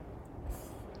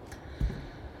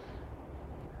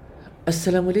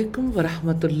السلام علیکم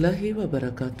ورحمۃ اللہ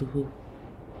وبرکاتہ۔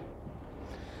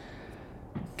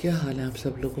 کیا حال ہے آپ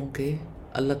سب لوگوں کے؟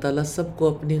 اللہ تعالیٰ سب کو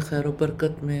اپنی خیر و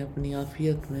برکت میں، اپنی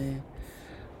عافیت میں،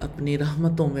 اپنی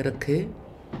رحمتوں میں رکھے،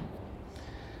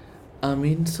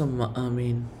 آمین ثم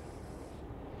آمین۔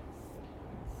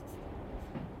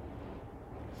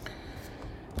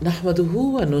 نحمدہ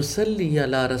ونصلی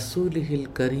علی رسولہ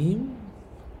الکریم،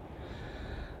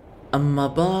 اما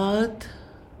بعد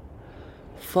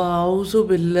فاعوذ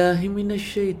باللہ من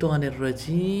الشیطان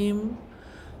الرجیم،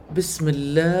 بسم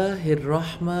اللہ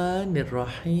الرحمن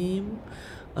الرحیم،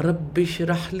 رب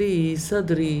اشرح لی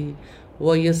صدری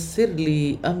ویسر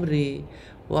لی امری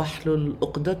واحلل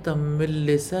عقدۃ من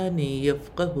لسانی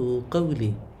یفقہوا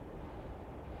قولی۔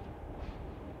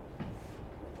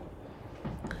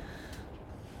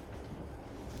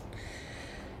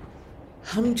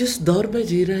 ہم جس دور میں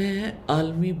جی رہے ہیں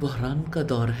عالمی بحران کا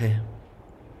دور ہے۔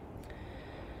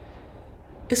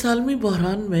 اس عالمی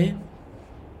بحران میں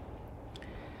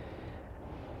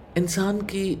انسان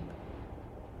کی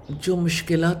جو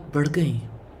مشکلات بڑھ گئیں،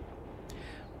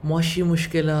 معاشی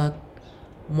مشکلات،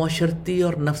 معاشرتی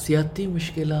اور نفسیاتی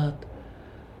مشکلات،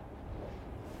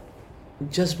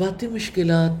 جذباتی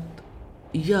مشکلات،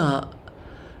 یا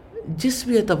جس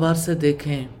بھی اعتبار سے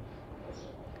دیکھیں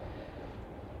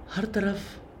ہر طرف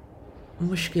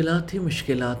مشکلات ہی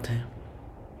مشکلات ہیں۔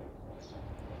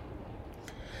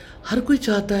 ہر کوئی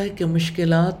چاہتا ہے کہ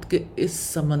مشکلات کے اس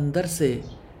سمندر سے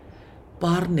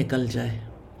پار نکل جائے۔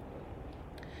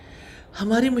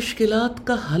 ہماری مشکلات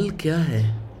کا حل کیا ہے؟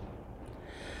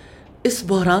 اس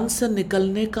بحران سے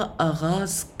نکلنے کا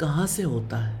آغاز کہاں سے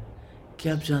ہوتا ہے؟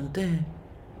 کیا آپ جانتے ہیں؟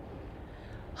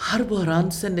 ہر بحران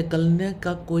سے نکلنے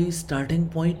کا کوئی سٹارٹنگ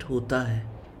پوائنٹ ہوتا ہے۔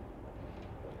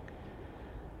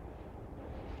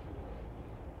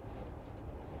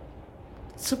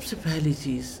 سب سے پہلی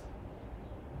چیز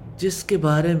جس کے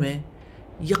بارے میں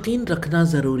یقین رکھنا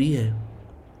ضروری ہے،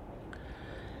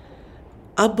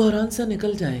 آپ بحران سے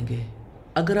نکل جائیں گے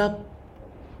اگر آپ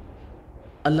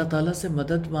اللہ تعالیٰ سے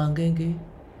مدد مانگیں گے،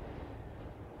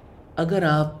 اگر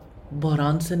آپ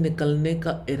بحران سے نکلنے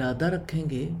کا ارادہ رکھیں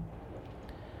گے۔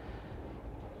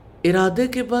 ارادے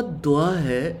کے بعد دعا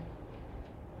ہے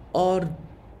اور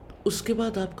اس کے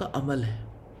بعد آپ کا عمل ہے،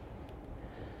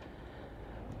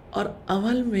 اور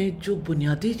عمل میں جو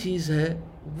بنیادی چیز ہے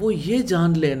وہ یہ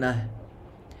جان لینا ہے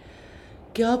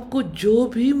کہ آپ کو جو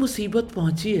بھی مصیبت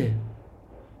پہنچی ہے،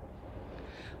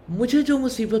 مجھے جو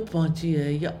مصیبت پہنچی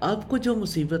ہے یا آپ کو جو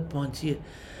مصیبت پہنچی ہے،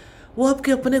 وہ آپ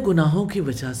کے اپنے گناہوں کی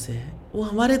وجہ سے ہے، وہ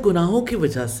ہمارے گناہوں کی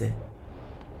وجہ سے ہے۔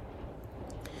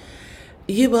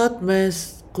 یہ بات میں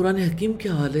قرآن حکیم کے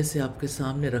حوالے سے آپ کے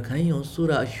سامنے رکھائی ہوں۔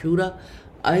 سورہ الشورى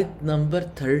آیت نمبر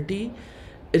 30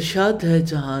 ارشاد ہے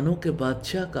جہانوں کے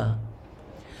بادشاہ کا،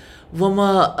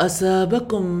 وَمَا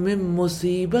أَصَابَكُم مِّن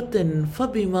مُّصِيبَةٍ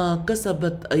فَبِمَا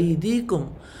كَسَبَتْ أَيْدِيكُمْ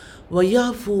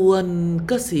وَيَعْفُو عَن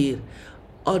كَثِيرٍ،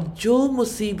 اور جو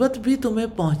مصیبت بھی تمہیں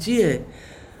پہنچی ہے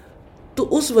تو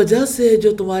اس وجہ سے ہے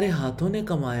جو تمہارے ہاتھوں نے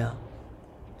کمایا،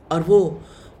 اور وہ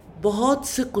بہت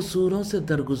سے قصوروں سے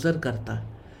درگزر کرتا ہے۔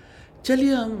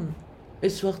 چلیے ہم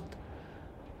اس وقت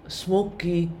اسموک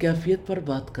کی کیفیت پر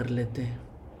بات کر لیتے ہیں۔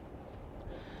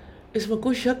 اس میں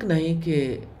کوئی شک نہیں کہ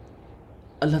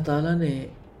اللہ تعالیٰ نے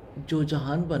جو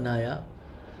جہان بنایا،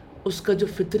 اس کا جو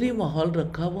فطری ماحول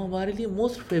رکھا وہ ہمارے لیے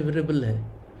موسٹ فیوریبل ہے،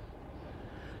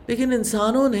 لیکن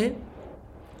انسانوں نے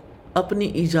اپنی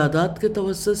ایجادات کے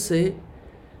توسط سے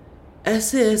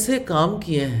ایسے کام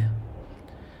کیے ہیں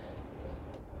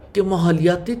کہ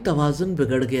ماحولیاتی توازن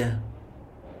بگڑ گیا ہے۔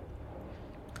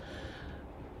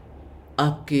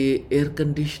 آپ کے ایئر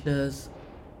کنڈیشنرز،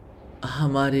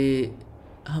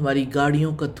 ہماری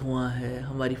گاڑیوں کا دھواں ہے،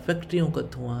 ہماری فیکٹریوں کا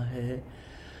دھواں ہے،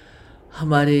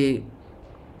 ہمارے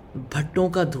بھٹوں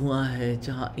کا دھواں ہے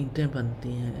جہاں اینٹیں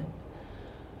بنتی ہیں،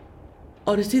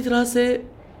 اور اسی طرح سے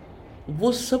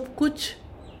وہ سب کچھ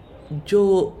جو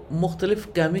مختلف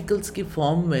کیمیکلز کی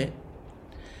فارم میں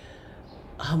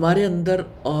ہمارے اندر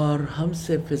اور ہم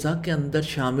سے فضا کے اندر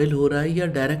شامل ہو رہا ہے یا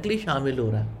ڈائریکٹلی شامل ہو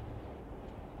رہا ہے،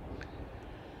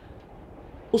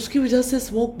 اس کی وجہ سے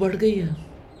اسموک بڑھ گئی ہے۔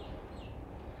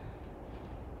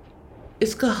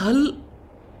 اس کا حل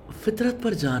فطرت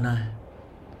پر جانا ہے۔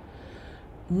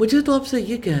 مجھے تو آپ سے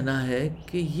یہ کہنا ہے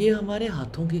کہ یہ ہمارے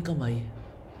ہاتھوں کی کمائی ہے۔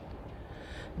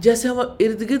 جیسے ہم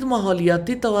ارد گرد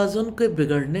ماحولیاتی توازن کے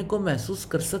بگڑنے کو محسوس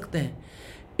کر سکتے ہیں،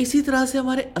 اسی طرح سے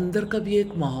ہمارے اندر کا بھی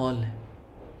ایک ماحول ہے،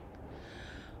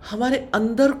 ہمارے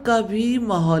اندر کا بھی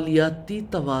ماحولیاتی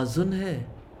توازن ہے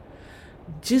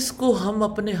جس کو ہم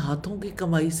اپنے ہاتھوں کی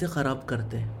کمائی سے خراب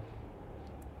کرتے ہیں۔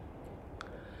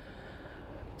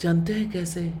 جانتے ہیں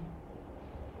کیسے؟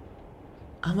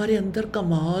 ہمارے اندر کا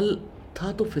ماحول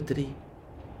تھا تو فطری،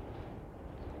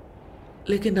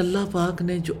 لیکن اللہ پاک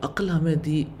نے جو عقل ہمیں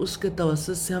دی اس کے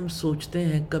توسط سے ہم سوچتے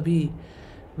ہیں، کبھی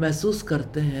محسوس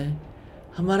کرتے ہیں،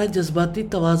 ہمارا جذباتی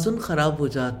توازن خراب ہو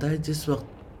جاتا ہے جس وقت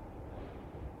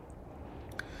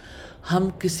ہم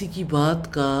کسی کی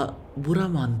بات کا برا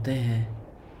مانتے ہیں،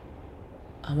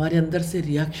 ہمارے اندر سے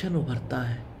ریاکشن ابھرتا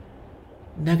ہے،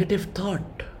 نیگیٹو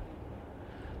تھاٹ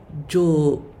جو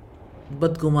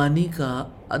بدگمانی کا،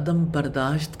 عدم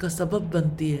برداشت کا سبب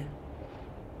بنتی ہے۔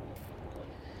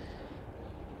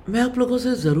 میں آپ لوگوں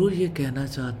سے ضرور یہ کہنا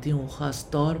چاہتی ہوں، خاص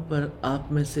طور پر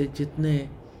آپ میں سے جتنے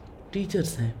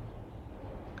ٹیچرز ہیں،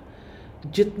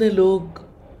 جتنے لوگ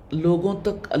لوگوں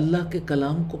تک اللہ کے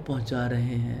کلام کو پہنچا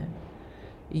رہے ہیں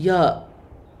یا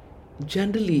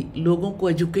جنرلی لوگوں کو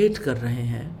ایجوکیٹ کر رہے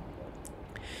ہیں،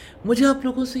 مجھے آپ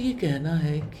لوگوں سے یہ کہنا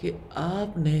ہے کہ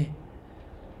آپ نے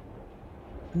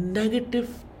نیگیٹو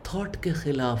تھاٹ کے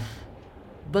خلاف،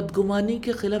 بدگمانی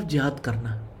کے خلاف جہاد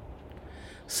کرنا،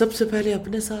 سب سے پہلے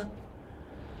اپنے ساتھ،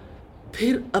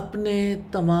 پھر اپنے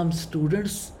تمام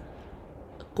سٹوڈنٹس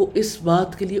کو اس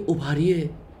بات کے لیے ابھاریے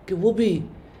کہ وہ بھی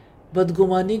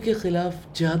بدگمانی کے خلاف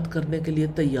جہاد کرنے کے لیے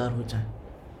تیار ہو جائیں۔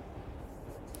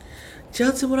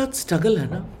 جہاد سے مراد سٹرگل ہے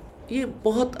نا، یہ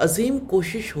بہت عظیم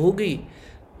کوشش ہوگی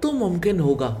تو ممکن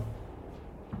ہوگا،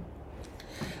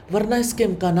 ورنہ اس کے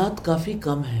امکانات کافی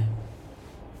کم ہیں،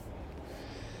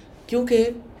 کیونکہ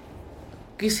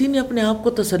کسی نے اپنے آپ کو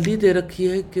تسلی دے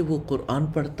رکھی ہے کہ وہ قرآن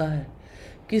پڑھتا ہے،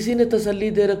 کسی نے تسلی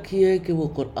دے رکھی ہے کہ وہ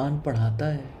قرآن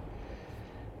پڑھاتا ہے،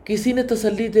 کسی نے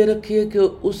تسلی دے رکھی ہے کہ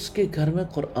اس کے گھر میں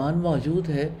قرآن موجود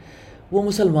ہے، وہ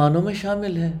مسلمانوں میں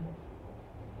شامل ہے۔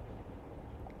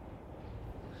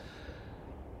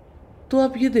 تو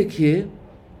آپ یہ دیکھیے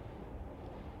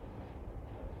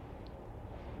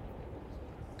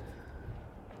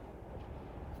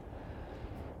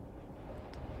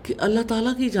کہ اللہ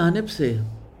تعالیٰ کی جانب سے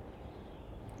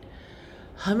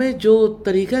ہمیں جو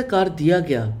طریقہ کار دیا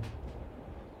گیا،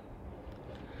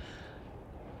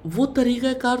 وہ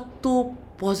طریقہ کار تو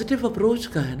پازیٹیو اپروچ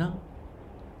کا ہے نا۔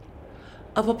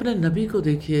 اب اپنے نبی کو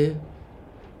دیکھیے،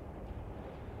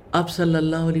 آپ صلی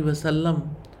اللہ علیہ وسلم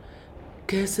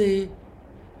کیسے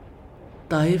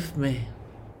طائف میں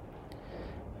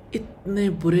اتنے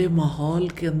برے ماحول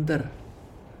کے اندر،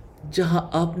 جہاں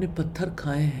آپ نے پتھر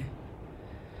کھائے ہیں،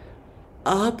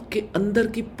 آپ کے اندر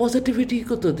کی پازیٹیوٹی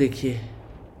کو تو دیکھیے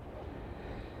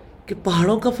کہ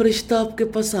پہاڑوں کا فرشتہ آپ کے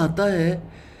پاس آتا ہے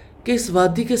کہ اس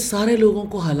وادی کے سارے لوگوں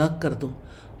کو ہلاک کر دو،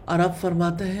 اور آپ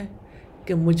فرماتے ہیں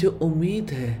کہ مجھے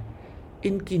امید ہے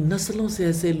ان کی نسلوں سے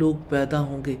ایسے لوگ پیدا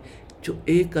ہوں گے جو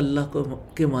ایک اللہ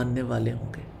کے ماننے والے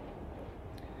ہوں گے۔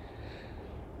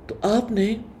 تو آپ نے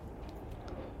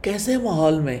کیسے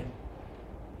ماحول میں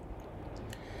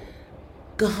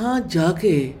کہاں جا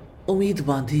کے امید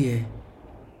باندھی ہے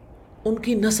ان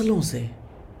کی نسلوں سے؟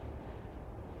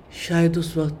 شاید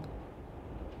اس وقت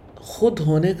خود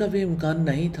ہونے کا بھی امکان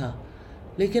نہیں تھا،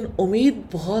 لیکن امید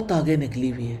بہت آگے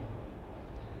نکلی ہوئی ہے،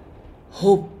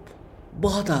 ہوپ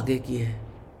بہت آگے کی ہے۔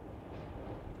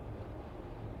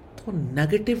 تو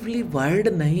نیگیٹیولی وائرڈ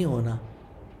نہیں ہونا،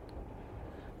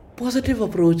 پازیٹیو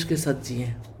اپروچ کے ساتھ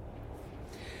جئیں۔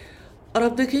 اور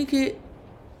آپ دیکھیں کہ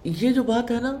یہ جو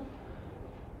بات ہے نا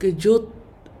کہ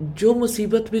جو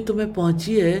مصیبت بھی تمہیں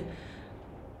پہنچی ہے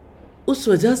اس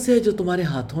وجہ سے ہے جو تمہارے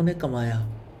ہاتھوں نے کمایا۔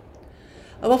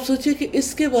 اب آپ سوچئے کہ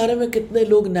اس کے بارے میں کتنے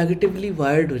لوگ نیگیٹیولی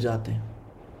وائرڈ ہو جاتے ہیں۔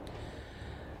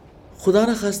 خدا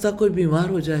نہ خواستہ کوئی بیمار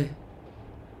ہو جائے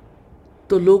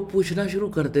تو لوگ پوچھنا شروع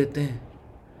کر دیتے ہیں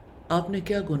آپ نے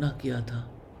کیا گناہ کیا تھا۔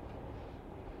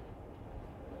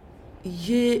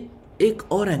 یہ ایک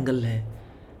اور اینگل ہے،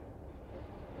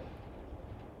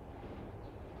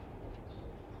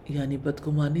 یعنی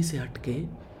بدگمانی سے ہٹ کے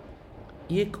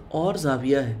یہ ایک اور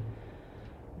زاویہ ہے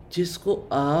جس کو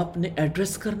آپ نے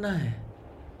ایڈریس کرنا ہے،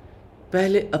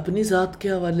 پہلے اپنی ذات کے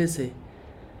حوالے سے،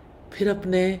 پھر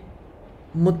اپنے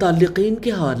متعلقین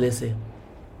کے حوالے سے۔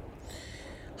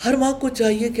 ہر ماں کو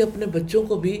چاہیے کہ اپنے بچوں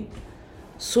کو بھی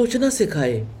سوچنا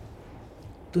سکھائے۔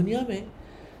 دنیا میں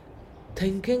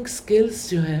تھنکنگ سکلز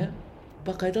جو ہیں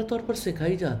باقاعدہ طور پر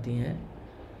سکھائی جاتی ہیں،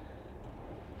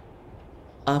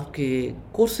 آپ کے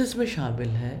کورسز میں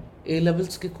شامل ہیں، اے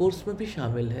لیولز کے کورس میں بھی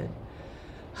شامل ہے،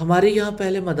 ہمارے یہاں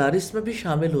پہلے مدارس میں بھی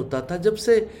شامل ہوتا تھا۔ جب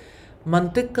سے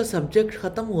منطق کا سبجیکٹ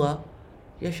ختم ہوا،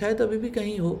 یا شاید ابھی بھی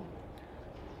کہیں ہو،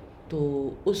 تو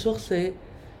اس وقت سے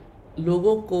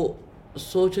لوگوں کو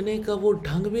سوچنے کا وہ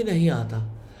ڈھنگ بھی نہیں آتا۔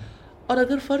 اور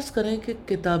اگر فرض کریں کہ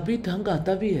کتابی ڈھنگ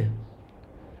آتا بھی ہے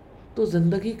تو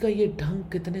زندگی کا یہ ڈھنگ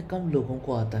کتنے کم لوگوں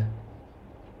کو آتا ہے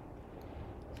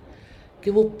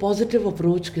کہ وہ پازیٹیو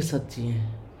اپروچ کے ساتھ جئیں،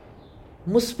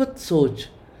 مثبت سوچ،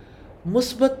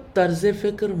 مثبت طرز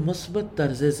فکر، مثبت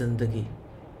طرز زندگی۔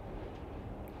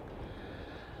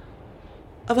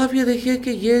 اب آپ یہ دیکھیے کہ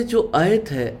یہ جو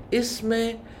آیت ہے اس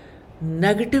میں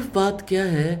نیگیٹو بات کیا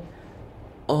ہے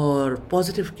اور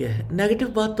پازیٹیو کیا ہے۔ نیگیٹو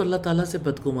بات تو اللہ تعالیٰ سے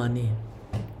بدگمانی ہے،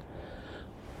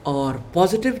 اور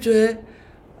پازیٹیو جو ہے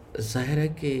ظاہر ہے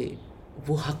کہ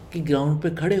وہ حق کی گراؤنڈ پہ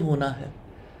کھڑے ہونا ہے۔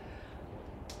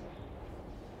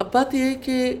 اب بات یہ ہے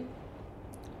کہ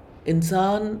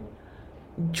انسان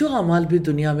جو اعمال بھی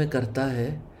دنیا میں کرتا ہے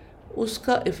اس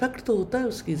کا ایفیکٹ تو ہوتا ہے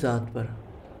اس کی ذات پر۔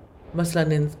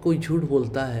 مثلاً کوئی جھوٹ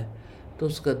بولتا ہے تو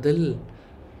اس کا دل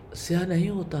سیاہ نہیں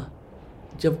ہوتا،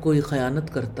 جب کوئی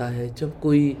خیانت کرتا ہے، جب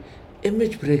کوئی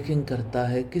امیج بریکنگ کرتا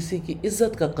ہے، کسی کی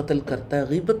عزت کا قتل کرتا ہے،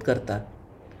 غیبت کرتا ہے،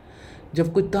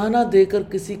 جب کوئی تانا دے کر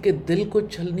کسی کے دل کو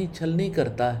چھلنی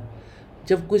کرتا ہے،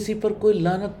 جب کسی پر کوئی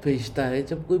لعنت بھیجتا ہے،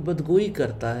 جب کوئی بدگوئی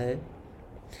کرتا ہے،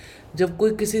 جب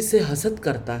کوئی کسی سے حسد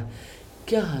کرتا ہے،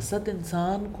 کیا حسد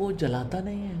انسان کو جلاتا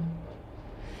نہیں ہے؟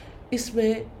 اس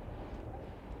میں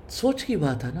سوچ کی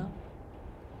بات ہے نا۔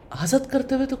 حسد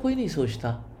کرتے ہوئے تو کوئی نہیں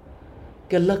سوچتا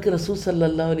کہ اللہ کے رسول صلی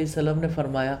اللہ علیہ وسلم نے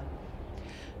فرمایا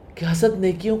کہ حسد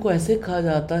نیکیوں کو ایسے کھا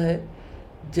جاتا ہے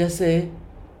جیسے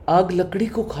آگ لکڑی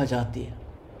کو کھا جاتی ہے۔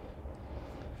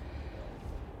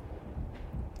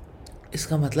 اس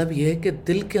کا مطلب یہ ہے کہ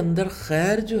دل کے اندر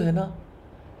خیر جو ہے نا،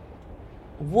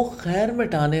 وہ خیر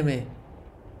مٹانے میں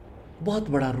بہت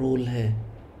بڑا رول ہے،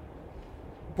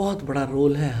 بہت بڑا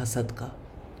رول ہے حسد کا،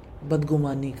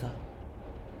 بدگمانی کا،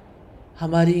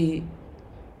 ہماری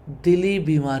دلی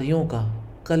بیماریوں کا،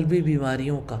 قلبی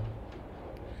بیماریوں کا۔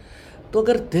 تو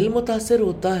اگر دل متاثر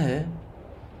ہوتا ہے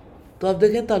تو آپ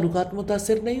دیکھیں تعلقات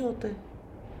متاثر نہیں ہوتے۔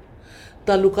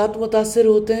 تعلقات متاثر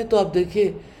ہوتے ہیں تو آپ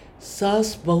دیکھیے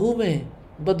ساس بہو میں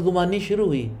بدگمانی شروع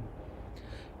ہوئی،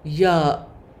 یا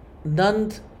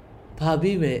نند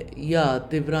بھابھی میں، یا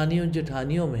دیورانیوں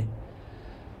جٹھانیوں میں،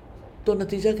 تو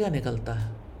نتیجہ کیا نکلتا ہے؟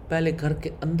 پہلے گھر کے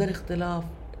اندر اختلاف،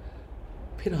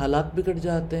 پھر حالات بگڑ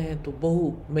جاتے ہیں تو بہو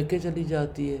میکے چلی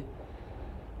جاتی ہے،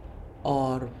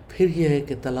 اور پھر یہ ہے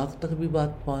کہ طلاق تک بھی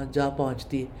بات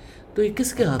پہنچتی ہے۔ تو یہ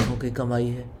کس کے ہاتھوں کی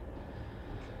کمائی ہے؟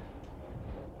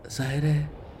 ظاہر ہے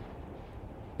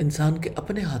انسان کے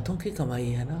اپنے ہاتھوں کی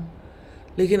کمائی ہے نا۔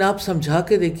 لیکن آپ سمجھا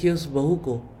کے دیکھیے اس بہو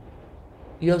کو،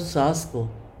 یا اس ساس کو،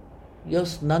 یا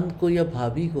اس نند کو، یا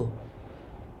بھابھی کو،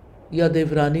 یا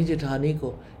دیورانی جٹھانی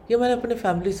کو۔ یہ میں نے اپنے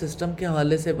فیملی سسٹم کے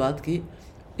حوالے سے بات کی۔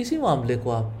 اسی معاملے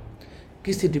کو آپ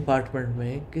کسی ڈپارٹمنٹ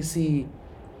میں،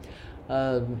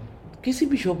 کسی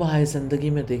بھی شعبہ زندگی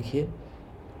میں دیکھیے،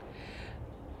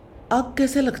 آگ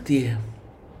کیسے لگتی ہے؟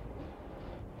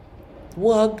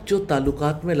 وہ آگ جو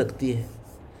تعلقات میں لگتی ہے،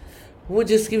 وہ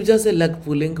جس کی وجہ سے لیگ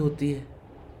پولنگ ہوتی ہے،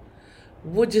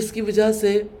 وہ جس کی وجہ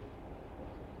سے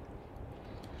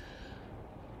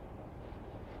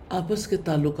آپس کے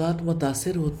تعلقات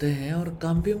متاثر ہوتے ہیں اور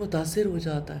کام بھی متاثر ہو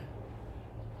جاتا ہے۔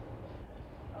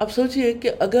 اب سوچئے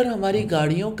کہ اگر ہماری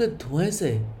گاڑیوں کے دھوئیں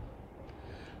سے،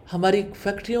 ہماری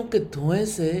فیکٹریوں کے دھوئیں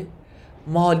سے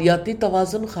ماحولیاتی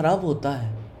توازن خراب ہوتا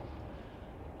ہے،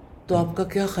 تو آپ کا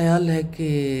کیا خیال ہے کہ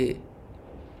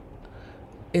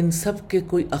ان سب کے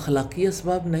کوئی اخلاقی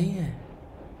اسباب نہیں ہیں؟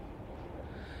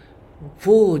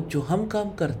 وہ جو ہم کام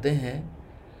کرتے ہیں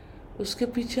اس کے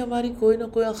پیچھے ہماری کوئی نہ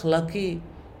کوئی اخلاقی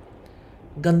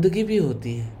گندگی بھی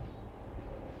ہوتی ہے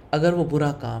اگر وہ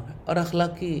برا کام ہے، اور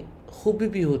اخلاقی خوبی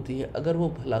بھی ہوتی ہے اگر وہ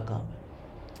بھلا کام ہے۔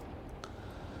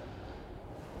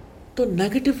 تو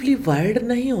نیگیٹیولی وائرڈ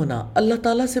نہیں ہونا، اللہ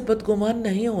تعالیٰ سے بدگمان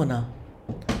نہیں ہونا۔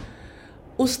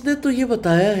 اس نے تو یہ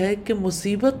بتایا ہے کہ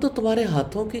مصیبت تو تمہارے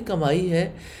ہاتھوں کی کمائی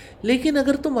ہے، لیکن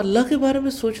اگر تم اللہ کے بارے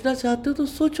میں سوچنا چاہتے ہو تو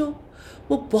سوچو،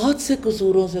 وہ بہت سے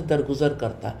قصوروں سے درگزر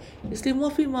کرتا ہے، اس لیے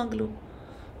معافی مانگ لو۔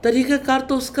 طریقہ کار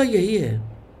تو اس کا یہی ہے۔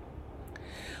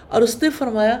 اور اس نے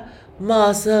فرمایا ما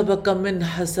اصابک من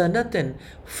حسنۃ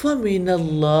فمن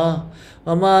اللہ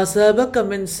وما اصابک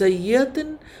من سیئۃ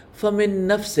فمن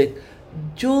نفسک،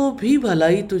 جو بھی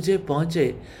بھلائی تجھے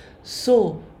پہنچے سو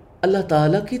اللہ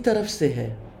تعالیٰ کی طرف سے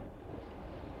ہے،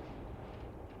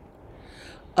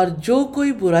 اور جو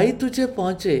کوئی برائی تجھے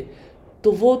پہنچے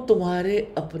تو وہ تمہارے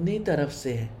اپنی طرف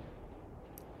سے ہے۔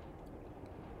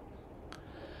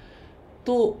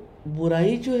 تو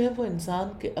برائی جو ہے وہ انسان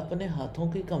کے اپنے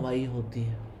ہاتھوں کی کمائی ہوتی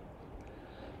ہے،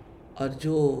 اور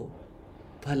جو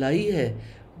بھلائی ہے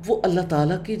وہ اللہ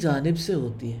تعالیٰ کی جانب سے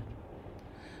ہوتی ہے۔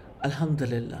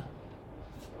 الحمدللہ۔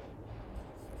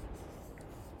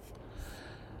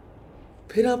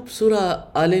 پھر آپ سورہ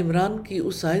آل عمران کی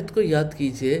اس آیت کو یاد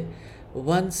کیجئے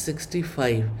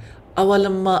 165،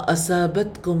 اولما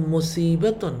اصابتکم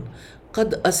مصیبت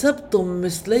قد اصبتم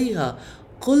مثلیہا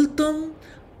قلتم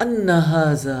ان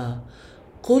ھذا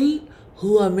قل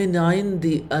ہوا من عند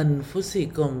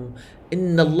انفسکم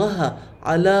ان اللہ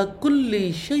علی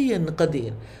کل شیء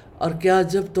قدیر۔ اور کیا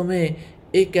جب تمہیں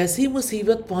ایک ایسی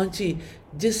مصیبت پہنچی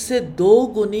جس سے 2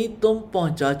 گنی تم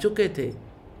پہنچا چکے تھے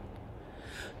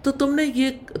تو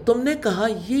تم نے کہا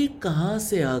یہ کہاں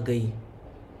سے آ گئی؟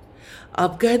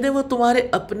 آپ کہہ دیں وہ تمہارے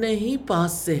اپنے ہی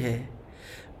پاس سے ہے۔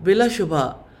 بلا شبہ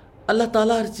اللہ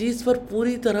تعالیٰ ہر چیز پر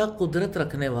پوری طرح قدرت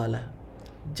رکھنے والا ہے۔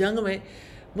 جنگ میں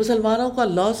مسلمانوں کا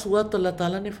لاس ہوا تو اللہ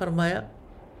تعالیٰ نے فرمایا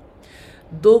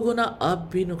 2 گنا آپ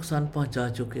بھی نقصان پہنچا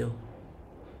چکے ہو۔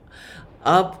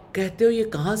 آپ کہتے ہو یہ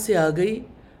کہاں سے آ گئی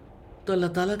تو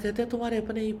اللہ تعالیٰ کہتے ہیں تمہارے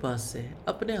اپنے ہی پاس سے ہے،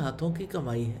 اپنے ہاتھوں کی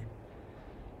کمائی ہے۔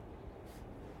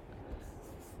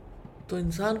 تو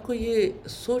انسان کو یہ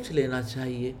سوچ لینا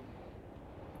چاہیے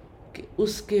کہ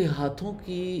اس کے ہاتھوں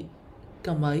کی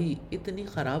کمائی اتنی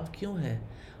خراب کیوں ہے،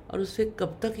 اور اسے کب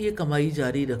تک یہ کمائی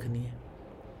جاری رکھنی ہے،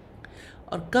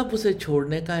 اور کب اسے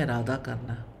چھوڑنے کا ارادہ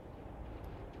کرنا۔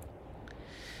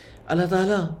 اللہ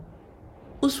تعالیٰ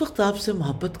اس وقت آپ سے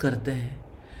محبت کرتے ہیں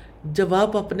جب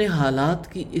آپ اپنے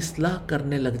حالات کی اصلاح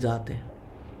کرنے لگ جاتے ہیں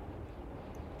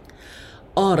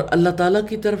اور اللہ تعالیٰ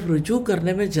کی طرف رجوع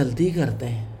کرنے میں جلدی کرتے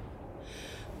ہیں۔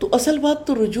 تو اصل بات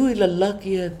تو رجوع اللہ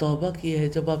کی ہے، توبہ کی ہے۔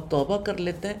 جب آپ توبہ کر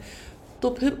لیتے ہیں تو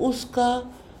پھر اس کا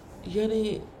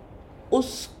اس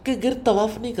کے گرد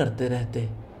طواف نہیں کرتے رہتے۔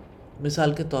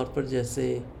 مثال کے طور پر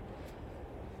جیسے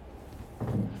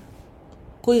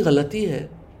کوئی غلطی ہے،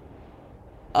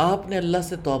 آپ نے اللہ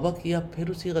سے توبہ کیا، پھر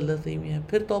اسی غلطی میں ہے،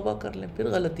 پھر توبہ کر لیں، پھر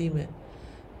غلطی میں،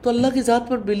 تو اللہ کی ذات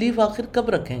پر بلیف آخر کب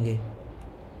رکھیں گے؟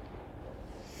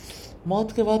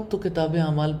 موت کے بعد تو کتاب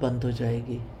اعمال بند ہو جائے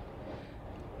گی۔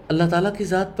 اللہ تعالیٰ کی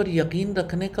ذات پر یقین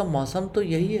رکھنے کا موسم تو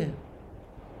یہی ہے۔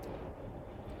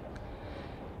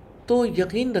 تو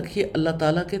یقین رکھیے اللہ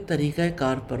تعالیٰ کے طریقہ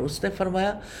کار پر۔ اس نے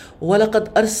فرمایا وَلَقَدْ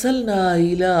أَرْسَلْنَا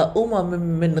إِلَىٰ أُمَمٍ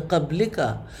مِّن قَبْلِكَ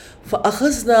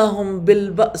فَأَخَذْنَاهُمْ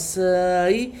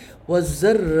بِالْبَأْسَاءِ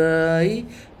وَالضَّرَّاءِ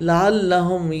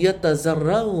لَعَلَّهُمْ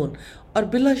يَتَضَرَّعُونَ۔ اور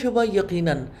بلا شبہ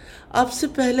یقیناً آپ سے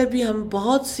پہلے بھی ہم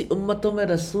بہت سی امتوں میں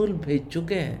رسول بھیج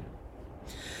چکے ہیں،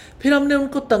 پھر ہم نے ان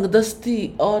کو تنگ دستی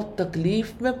اور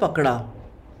تکلیف میں پکڑا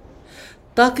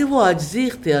تاکہ وہ عاجزی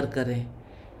اختیار کریں۔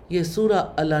 یہ سورہ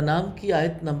الانعام کی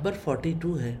آیت نمبر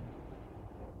 42 ہے۔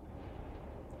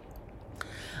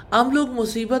 عام لوگ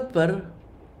مصیبت پر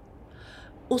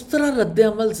اس طرح رد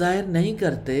عمل ظاہر نہیں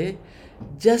کرتے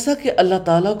جیسا کہ اللہ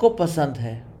تعالیٰ کو پسند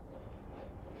ہے۔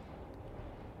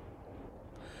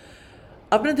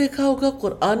 آپ نے دیکھا ہوگا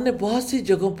قرآن نے بہت سی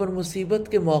جگہوں پر مصیبت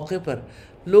کے موقع پر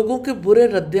لوگوں کے برے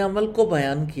رد عمل کو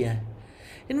بیان کیا ہے۔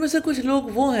 ان میں سے کچھ لوگ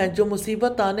وہ ہیں جو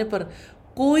مصیبت آنے پر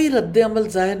کوئی رد عمل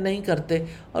ظاہر نہیں کرتے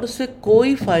اور اس سے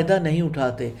کوئی فائدہ نہیں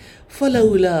اٹھاتے۔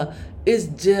 فَلَوْلَا إِذْ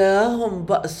جَاءَهُمْ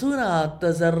بَأْسُنَا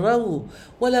تَضَرَّعُوا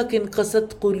وَلَكِنْ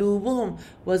قَسَتْ قُلُوبُهُمْ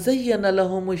وَزَيَّنَ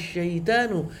لَهُمُ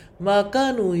الشَّيْطَانُ مَا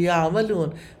كَانُوا يَعْمَلُونَ۔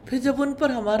 پھر جب ان پر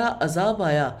ہمارا عذاب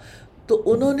آیا تو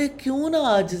انہوں نے کیوں نہ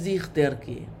عاجزی اختیار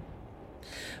کی،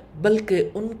 بلکہ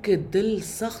ان کے دل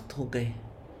سخت ہو گئے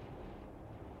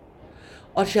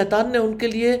اور شیطان نے ان کے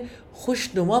لیے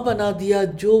خوشنما بنا دیا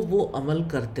جو وہ عمل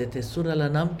کرتے تھے۔ سورہ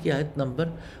الانعام کی آیت نمبر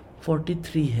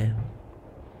 43 ہے۔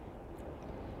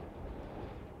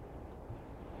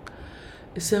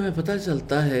 اس سے ہمیں پتہ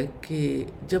چلتا ہے کہ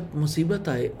جب مصیبت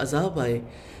آئے، عذاب آئے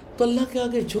تو اللہ کے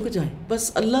آگے جھک جائیں،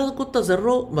 بس اللہ کو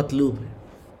تضرع مطلوب ہے،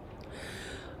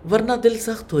 ورنہ دل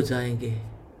سخت ہو جائیں گے۔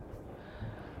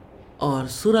 اور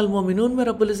سورہ المومنون میں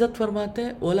رب العزت فرماتے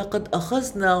ہیں وَلَقَدْ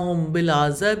أَخَذْنَاهُمْ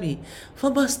بِالْعَذَابِ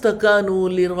فَمَا اسْتَكَانُوا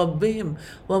لِرَبِّهِمْ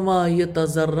وَمَا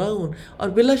يَتَضَرَّعُونَ۔ اور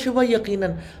بلا شبہ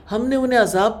یقیناً ہم نے انہیں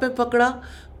عذاب میں پکڑا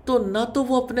تو نہ تو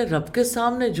وہ اپنے رب کے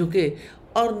سامنے جھکے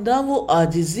اور نہ وہ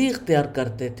عاجزی اختیار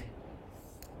کرتے تھے۔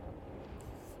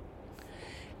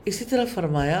 اسی طرح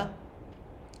فرمایا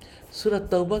سورہ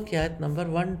توبہ کی آیت نمبر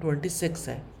 126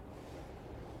 ہے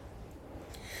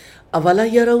أَوَلَا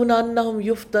يَرَوْنَ أَنَّهُمْ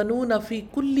يُفْتَنُونَ فِي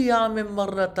كُلِّ عَامٍ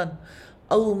مَرَّةً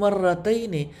أَوْ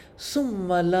مَرَّتَيْنِ ثُمَّ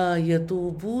لَا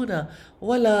يَتُوبُونَ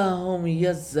وَلَا هُمْ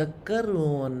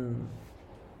يَذَّكَّرُونَ۔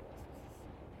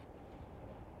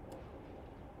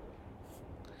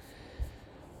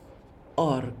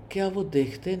 اور کیا وہ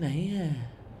دیکھتے نہیں ہیں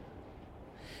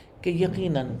کہ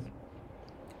یقیناً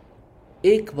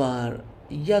 1 بار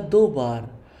یا 2 بار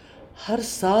ہر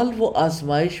سال وہ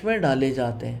آزمائش میں ڈالے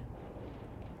جاتے ہیں،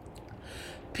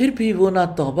 پھر بھی وہ نہ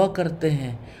توبہ کرتے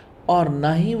ہیں اور نہ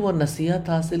ہی وہ نصیحت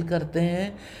حاصل کرتے ہیں۔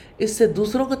 اس سے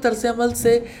دوسروں کے طرز عمل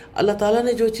سے اللہ تعالیٰ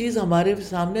نے جو چیز ہمارے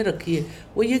سامنے رکھی ہے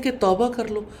وہ یہ کہ توبہ کر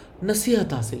لو،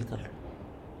 نصیحت حاصل کر لو،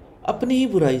 اپنی ہی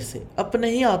برائی سے، اپنے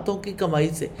ہی ہاتھوں کی کمائی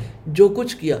سے جو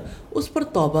کچھ کیا اس پر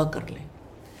توبہ کر لیں۔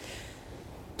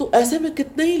 تو ایسے میں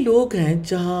کتنے ہی لوگ ہیں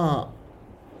جہاں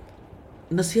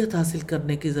نصیحت حاصل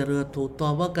کرنے کی ضرورت ہو،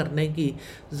 توبہ کرنے کی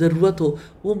ضرورت ہو،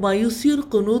 وہ مایوسی اور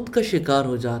قنوط کا شکار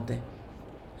ہو جاتے ہیں۔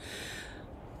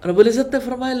 رب العزت نے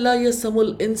فرمایا لا یسم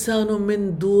الانسان من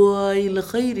دعاء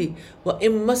الخیر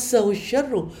وان مسہ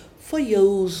الشر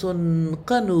فیئوس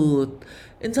قنوط۔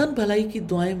 انسان بھلائی کی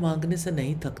دعائیں مانگنے سے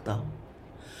نہیں تھکتا،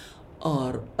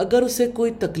 اور اگر اسے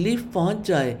کوئی تکلیف پہنچ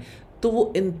جائے تو وہ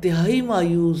انتہائی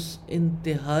مایوس،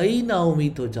 انتہائی نا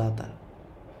امید ہو جاتا ہے۔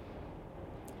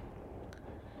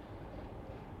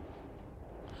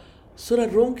 سورہ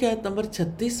روم کی آیت نمبر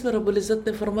 36 میں رب العزت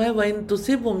نے فرمایا وَإِن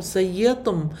تُصِبْهُمْ سَيِّئَةٌ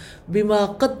بِمَا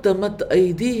قَدَّمَتْ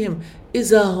أَيْدِيهِمْ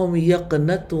إِذَا هُمْ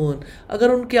يَقْنَطُونَ،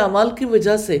 اگر ان کے اعمال کی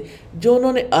وجہ سے جو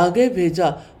انہوں نے آگے بھیجا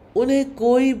انہیں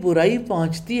کوئی برائی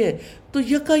پہنچتی ہے تو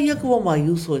یکا یک وہ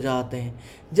مایوس ہو جاتے ہیں،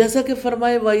 جیسا کہ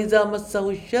فرمائے وَإِذَا مَسَّهُ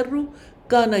الشَّرُّ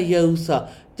كَانَ يَئُوسًا،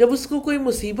 جب اس کو کوئی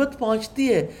مصیبت پہنچتی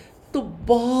ہے تو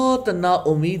بہت نا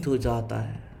امید ہو جاتا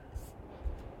ہے۔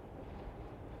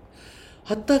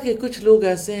 حتیٰ کہ کچھ لوگ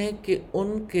ایسے ہیں کہ ان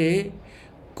کے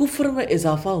کفر میں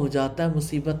اضافہ ہو جاتا ہے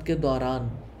مصیبت کے دوران۔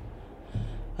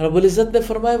 رب العزت نے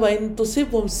فرمایا وَإِن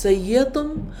تُصِبْهُمْ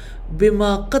سَيِّئَةٌ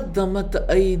بِمَا قَدَّمَتْ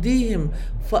أَيْدِيهِمْ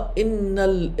فَإِنَّ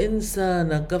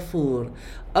الْإِنسَانَ كَفُورٌ،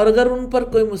 اور اگر ان پر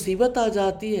کوئی مصیبت آ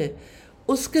جاتی ہے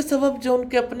اس کے سبب جو ان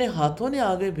کے اپنے ہاتھوں نے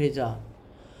آگے بھیجا،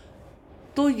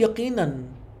 تو یقیناً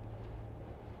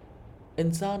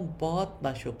انسان بہت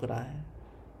ناشکرا ہے۔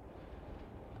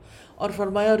 اور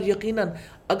فرمایا اور یقیناً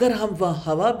اگر ہم وہ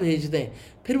ہوا بھیج دیں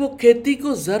پھر وہ کھیتی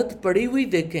کو زرد پڑی ہوئی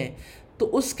دیکھیں تو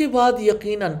اس کے بعد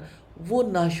یقیناً وہ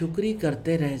ناشکری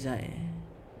کرتے رہ جائیں۔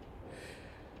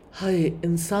 ہائے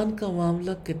انسان کا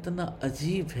معاملہ کتنا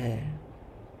عجیب ہے۔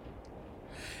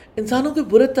 انسانوں کے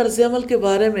برے طرز عمل کے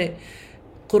بارے میں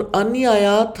قرآنی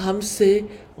آیات ہم سے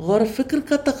غور و فکر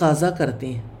کا تقاضا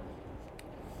کرتی ہیں۔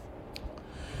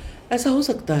 ایسا ہو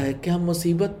سکتا ہے کہ ہم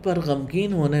مصیبت پر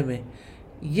غمگین ہونے میں،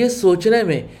 یہ سوچنے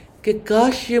میں کہ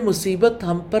کاش یہ مصیبت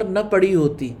ہم پر نہ پڑی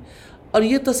ہوتی، اور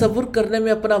یہ تصور کرنے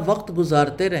میں اپنا وقت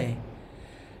گزارتے رہیں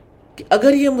کہ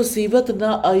اگر یہ مصیبت نہ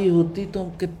آئی ہوتی تو ہم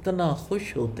کتنا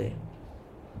خوش ہوتے۔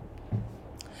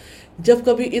 جب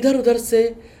کبھی ادھر ادھر سے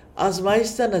آزمائش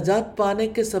سے نجات پانے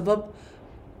کے سبب،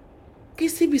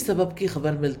 کسی بھی سبب کی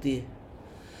خبر ملتی ہے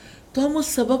تو ہم اس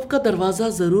سبب کا دروازہ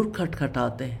ضرور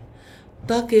کھٹکھٹاتے ہیں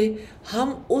تاکہ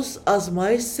ہم اس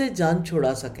آزمائش سے جان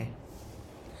چھڑا سکیں۔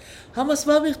 ہم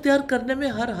اسباب اختیار کرنے میں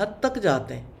ہر حد تک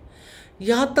جاتے ہیں،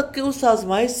 یہاں تک کہ اس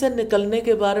آزمائش سے نکلنے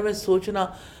کے بارے میں سوچنا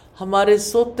ہمارے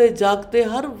سوتے جاگتے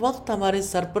ہر وقت ہمارے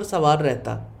سر پر سوار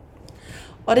رہتا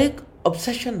اور ایک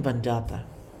obsession بن جاتا ہے،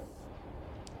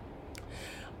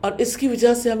 اور اس کی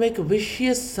وجہ سے ہم ایک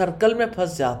وشیس سرکل میں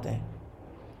پھنس جاتے ہیں۔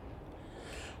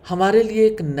 ہمارے لیے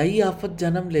ایک نئی آفت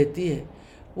جنم لیتی ہے،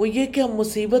 وہ یہ کہ ہم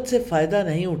مصیبت سے فائدہ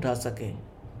نہیں اٹھا سکے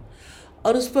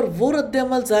اور اس پر وہ رد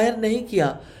عمل ظاہر نہیں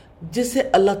کیا جسے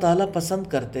اللہ تعالیٰ پسند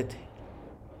کرتے تھے۔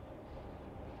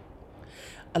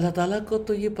 اللہ تعالیٰ کو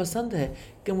تو یہ پسند ہے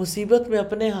کہ مصیبت میں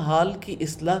اپنے حال کی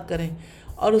اصلاح کریں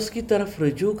اور اس کی طرف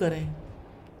رجوع کریں۔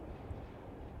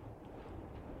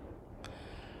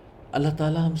 اللہ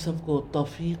تعالیٰ ہم سب کو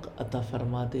توفیق عطا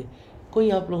فرما دے۔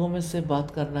 کوئی آپ لوگوں میں سے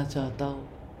بات کرنا چاہتا ہو؟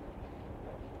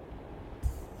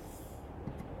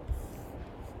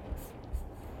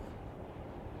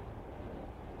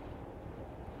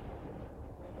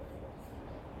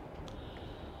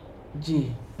 جی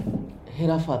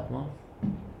ہیرا فاطمہ۔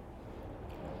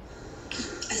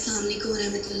 السلام علیکم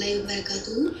ورحمۃ اللہ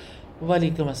وبرکاتہ۔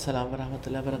 وعلیکم السلام ورحمۃ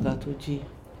اللہ وبرکاتہ۔ جی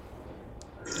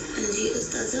جی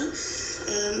استاذہ،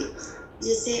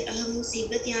 جیسے ہم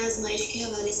مصیبت یا آزمائش کے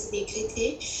حوالے سے دیکھ رہے تھے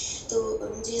تو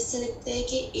مجھے ایسا لگتا ہے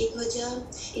کہ ایک وجہ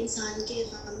انسان کے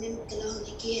غم میں مبتلا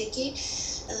ہونے کی ہے کہ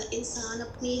انسان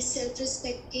اپنی سیلف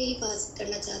رسپیکٹ کی حفاظت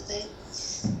کرنا چاہتا ہے،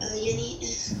 یعنی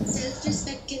سیلف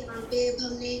رسپیکٹ کے نام پہ اب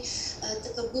ہم نے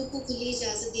تکبر کو کھلی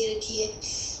اجازت دے رکھی ہے۔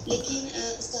 لیکن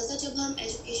استاذہ جب ہم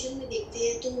ایجوکیشن میں دیکھتے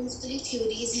ہیں تو مختلف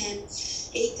تھیوریز ہیں،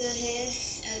 ایک ہے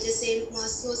جیسے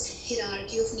ماسلوز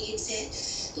ہیرارکی آف نیڈس ہے،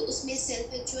 تو اس میں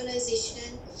self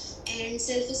actualisation and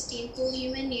self esteem کو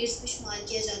ہیومن نیڈس میں شمار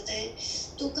کیا جاتا ہے۔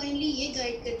 تو کائنڈلی یہ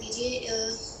گائیڈ کر دیجیے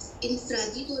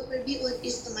انفرادی طور پر بھی اور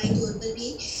اجتماعی طور پر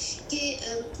بھی کہ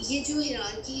یہ جو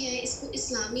ہیرارکی ہے اس کو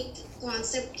اسلامک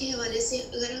کانسیپٹ کے حوالے سے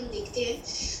اگر ہم دیکھتے ہیں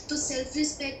تو سیلف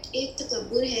رسپیکٹ ایک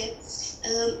تکبر ہے۔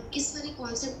 اس والے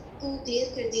کانسیپٹ کو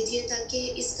کلیئر کر دیجیے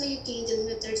تاکہ اس کا یقین دل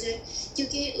میں اتر جائے،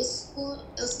 کیونکہ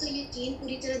اس کا یقین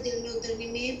پوری طرح دل میں اترنے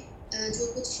میں جو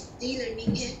کچھ ری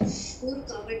لرننگ ہے وہ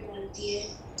رکاوٹ ڈالتی ہے،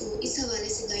 تو اس حوالے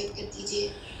سے گائیڈ کر دیجیے۔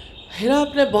 ہیرا،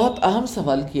 آپ نے بہت اہم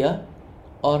سوال کیا،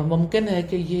 اور ممکن ہے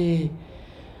کہ یہ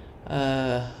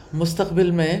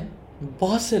مستقبل میں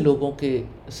بہت سے لوگوں کے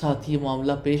ساتھ یہ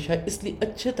معاملہ پیش ہے، اس لیے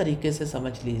اچھے طریقے سے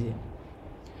سمجھ لیجئے۔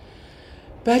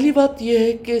 پہلی بات یہ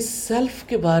ہے کہ سیلف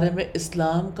کے بارے میں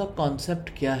اسلام کا کانسیپٹ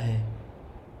کیا ہے،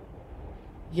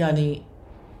 یعنی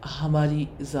ہماری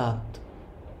ذات۔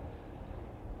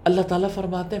 اللہ تعالیٰ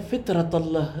فرماتے ہیں فطرت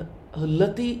اللہ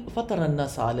التی فطر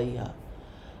الناس علیہا،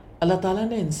 اللہ تعالیٰ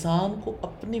نے انسان کو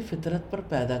اپنی فطرت پر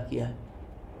پیدا کیا ہے۔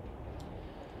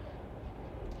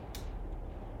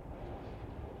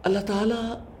 اللہ تعالیٰ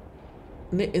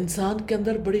نے انسان کے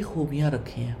اندر بڑی خوبیاں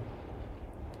رکھی ہیں،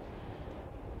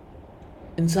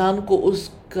 انسان کو اس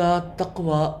کا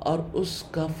تقوی اور اس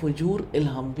کا فجور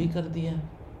الہام بھی کر دیا ہے۔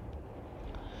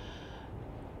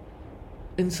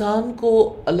 انسان کو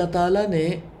اللہ تعالیٰ نے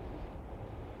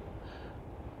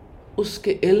اس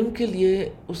کے علم کے لیے،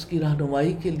 اس کی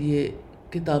رہنمائی کے لیے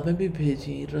کتابیں بھی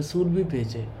بھیجی، رسول بھی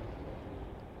بھیجے۔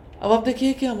 اب آپ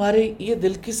دیکھیے کہ ہمارے یہ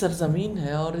دل کی سرزمین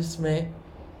ہے، اور اس میں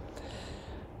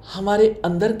ہمارے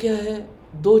اندر کیا ہے؟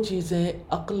 دو چیزیں،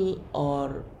 عقل اور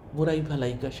برائی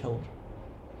بھلائی کا شعور۔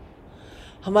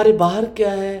 ہمارے باہر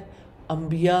کیا ہے؟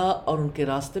 انبیاء اور ان کے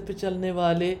راستے پہ چلنے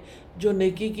والے جو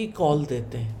نیکی کی کال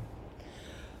دیتے ہیں،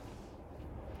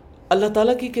 اللہ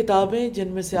تعالیٰ کی کتابیں جن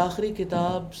میں سے آخری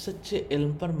کتاب سچے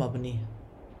علم پر مبنی ہے۔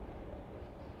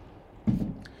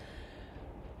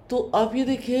 تو آپ یہ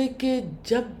دیکھیے کہ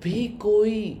جب بھی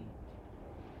کوئی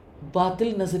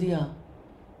باطل نظریہ،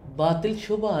 باطل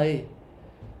شبہ آئے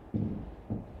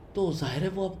تو ظاہر ہے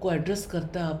وہ آپ کو ایڈریس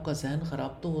کرتا ہے، آپ کا ذہن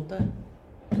خراب تو ہوتا ہے،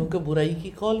 کیونکہ برائی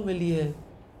کی کال ملی ہے۔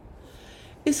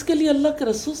 اس کے لیے اللہ کے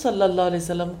رسول صلی اللہ علیہ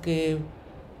وسلم کے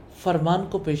فرمان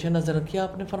کو پیش نظر رکھیے۔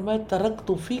 آپ نے فرمایا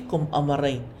ترکت فیکم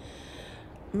امرین،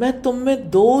 میں تم میں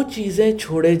دو چیزیں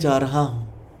چھوڑے جا رہا ہوں،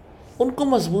 ان کو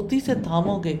مضبوطی سے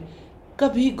تھامو گے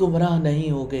کبھی گمراہ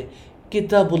نہیں ہوگے۔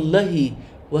 کتاب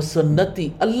اللہ و سنتی،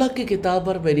 اللہ کی کتاب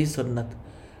اور میری سنت۔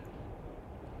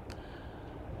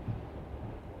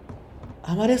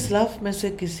 ہمارے اسلاف میں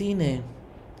سے کسی نے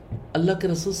اللہ کے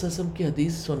رسول صلی اللہ علیہ وسلم کی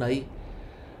حدیث سنائی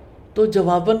تو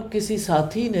جواباً کسی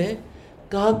ساتھی نے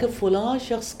کہا کہ فلاں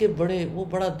شخص کے وہ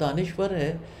بڑا دانشور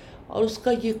ہے اور اس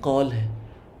کا یہ قول ہے۔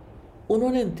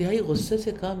 انہوں نے انتہائی غصے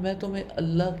سے کہا میں تمہیں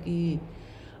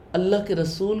اللہ کے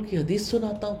رسول کی حدیث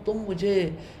سناتا ہوں، تم مجھے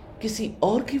کسی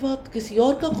اور کی بات، کسی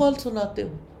اور کا قول سناتے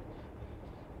ہو۔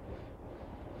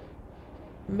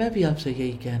 میں بھی آپ سے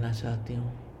یہی کہنا چاہتی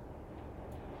ہوں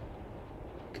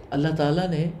کہ اللہ تعالیٰ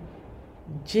نے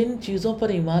جن چیزوں پر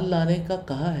ایمان لانے کا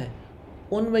کہا ہے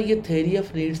ان میں یہ تھیوری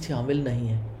آف نیڈس شامل نہیں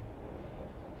ہے،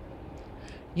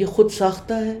 یہ خود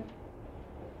ساختہ ہے،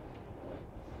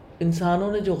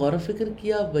 انسانوں نے جو غور و فکر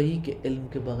کیا وہی کے علم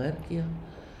کے بغیر کیا۔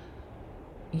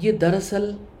 یہ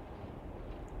دراصل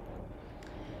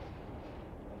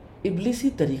ابلیسی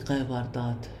طریقہ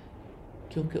واردات ہے،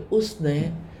 کیونکہ اس نے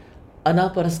انا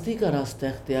پرستی کا راستہ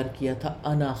اختیار کیا تھا۔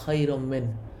 انا خیر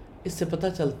من، اس سے پتہ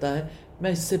چلتا ہے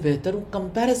میں اس سے بہتر ہوں۔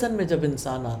 کمپیریزن میں جب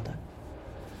انسان آتا ہے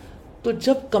تو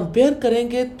جب کمپیئر کریں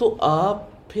گے تو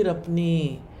آپ پھر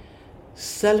اپنی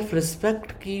سیلف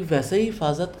ریسپیکٹ کی ویسے ہی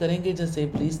حفاظت کریں گے جیسے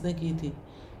ابلیس نے کی تھی،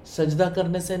 سجدہ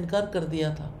کرنے سے انکار کر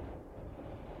دیا تھا۔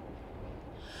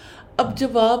 اب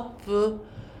جب آپ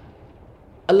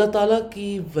اللہ تعالیٰ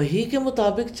کی وحی کے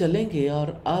مطابق چلیں گے اور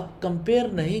آپ کمپیئر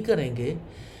نہیں کریں گے،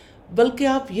 بلکہ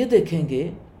آپ یہ دیکھیں گے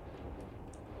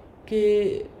کہ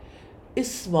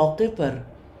اس موقع پر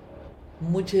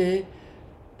مجھے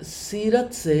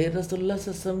سیرت سے، رسول اللہ صلی اللہ علیہ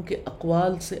وسلم کے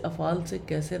اقوال سے، افعال سے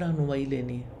کیسے رہنمائی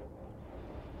لینی ہے،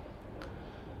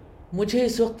 مجھے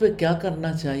اس وقت پہ کیا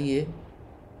کرنا چاہیے،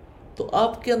 تو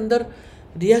آپ کے اندر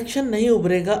ریاکشن نہیں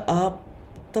ابھرے گا، آپ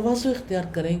تواضع اختیار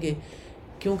کریں گے،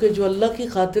 کیونکہ جو اللہ کی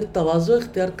خاطر تواضع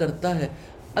اختیار کرتا ہے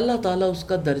اللہ تعالیٰ اس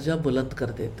کا درجہ بلند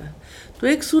کر دیتا ہے۔ تو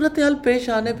ایک صورتحال پیش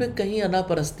آنے پہ کہیں انا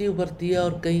پرستی ابھرتی ہے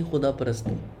اور کہیں خدا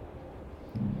پرستی،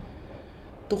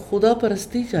 تو خدا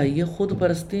پرستی چاہیے، خود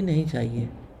پرستی نہیں چاہیے۔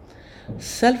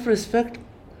 سیلف رسپیکٹ،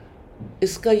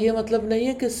 اس کا یہ مطلب نہیں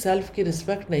ہے کہ سیلف کی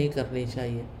رسپیکٹ نہیں کرنی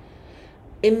چاہیے۔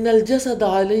 ان الجسد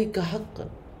علیک حق،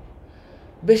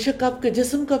 بے شک آپ کے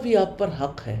جسم کا بھی آپ پر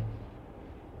حق ہے۔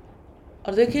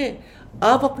 اور دیکھیں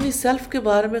آپ اپنی سیلف کے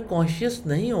بارے میں کانشیس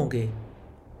نہیں ہوں گے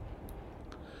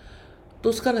تو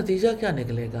اس کا نتیجہ کیا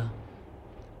نکلے گا؟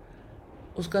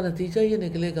 اس کا نتیجہ یہ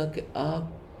نکلے گا کہ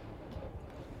آپ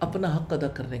اپنا حق ادا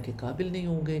کرنے کے قابل نہیں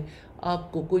ہوں گے،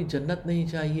 آپ کو کوئی جنت نہیں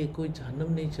چاہیے، کوئی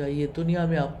جہنم نہیں چاہیے، دنیا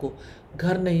میں آپ کو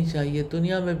گھر نہیں چاہیے،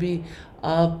 دنیا میں بھی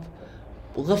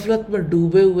آپ غفلت میں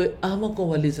ڈوبے ہوئے احمقوں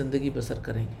والی زندگی بسر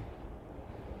کریں گے۔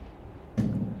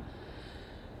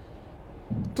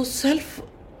 تو سیلف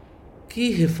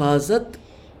کی حفاظت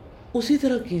اسی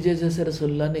طرح کیجئے جیسے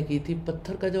رسول اللہ نے کی تھی.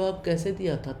 پتھر کا جواب کیسے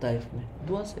دیا تھا طائف میں؟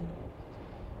 دعا سے.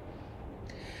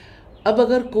 اب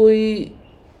اگر کوئی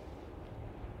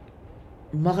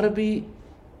مغربی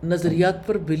نظریات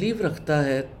پر بلیو رکھتا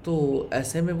ہے تو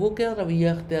ایسے میں وہ کیا رویہ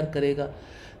اختیار کرے گا؟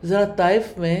 ذرا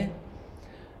طائف میں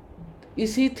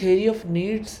اسی تھیوری آف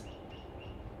نیڈز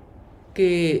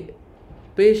کے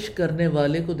پیش کرنے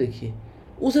والے کو دیکھیے،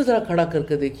 اسے ذرا کھڑا کر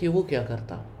کے دیکھیے وہ کیا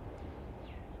کرتا،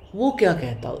 وہ کیا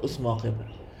کہتا اس موقع پر.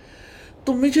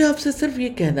 تو مجھے آپ سے صرف یہ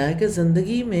کہنا ہے کہ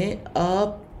زندگی میں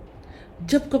آپ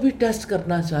جب کبھی ٹیسٹ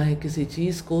کرنا چاہیں کسی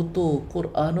چیز کو تو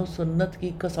قرآن و سنت کی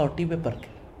کسوٹی پہ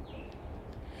پرکھیں.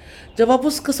 جب آپ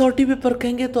اس کسوٹی پہ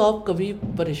پرکھیں گے تو آپ کبھی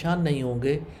پریشان نہیں ہوں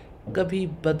گے، کبھی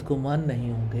بدگمان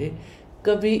نہیں ہوں گے،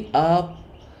 کبھی آپ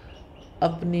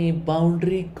اپنی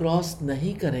باؤنڈری کراس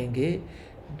نہیں کریں گے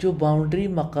جو باؤنڈری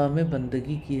مقام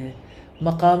بندگی کی ہے.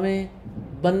 مقام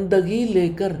بندگی لے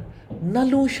کر نہ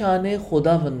لوں شان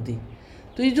خدا بندی.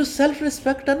 تو یہ جو سیلف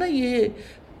ریسپیکٹ ہے نا، یہ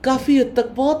کافی حد تک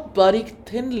بہت باریک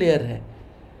تھن لیئر ہے.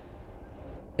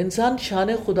 انسان شان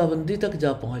خدا بندی تک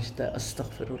جا پہنچتا ہے.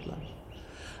 استغفر اللہ.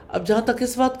 اب جہاں تک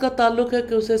اس بات کا تعلق ہے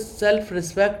کہ اسے سیلف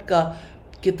ریسپیکٹ کا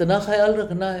کتنا خیال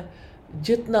رکھنا ہے،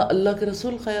 جتنا اللہ کے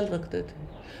رسول خیال رکھتے تھے.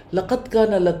 لَقَدْ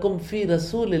كَانَ لَكُمْ فِي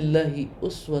رَسُولِ اللَّهِ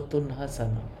أُسْوَةٌ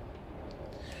حَسَنَةٌ.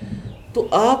 تو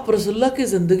آپ رسول اللہ کی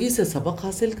زندگی سے سبق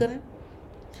حاصل کریں.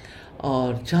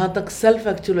 اور جہاں تک سیلف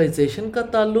ایکچولائزیشن کا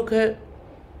تعلق ہے،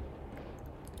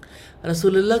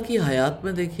 رسول اللہ کی حیات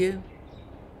میں دیکھیے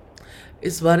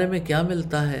اس بارے میں کیا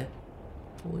ملتا ہے.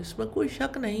 تو اس میں کوئی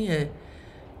شک نہیں ہے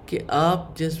کہ آپ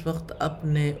جس وقت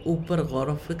اپنے اوپر غور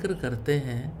و فکر کرتے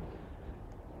ہیں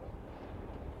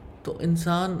تو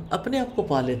انسان اپنے آپ کو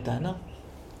پا لیتا ہے نا.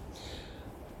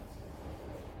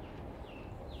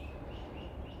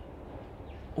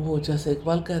 وہ جیسے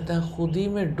اقبال کہتا ہے، خودی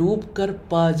میں ڈوب کر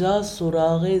پا جا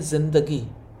سراغ زندگی،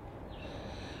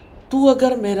 تو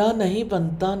اگر میرا نہیں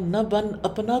بنتا نہ بن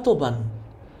اپنا تو بن.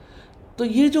 تو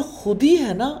یہ جو خودی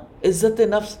ہے نا، عزت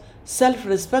نفس، سیلف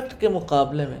ریسپیکٹ کے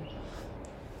مقابلے میں،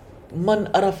 من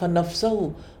عرف نفسہ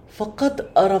فقط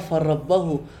عرف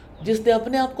ربہ، جس نے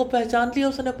اپنے آپ کو پہچان لیا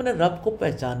اس نے اپنے رب کو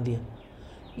پہچان لیا.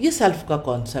 یہ سیلف کا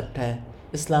کانسیپٹ ہے،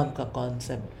 اسلام کا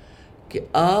کانسیپٹ، کہ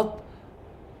آپ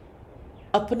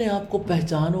اپنے آپ کو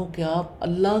پہچانو کہ آپ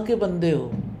اللہ کے بندے ہو،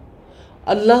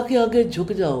 اللہ کے آگے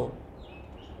جھک جاؤ.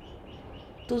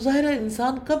 تو ظاہر ہے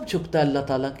انسان کب جھکتا ہے اللہ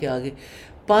تعالیٰ کے آگے؟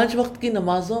 5 وقت کی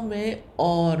نمازوں میں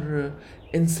اور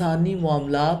انسانی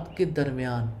معاملات کے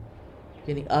درمیان.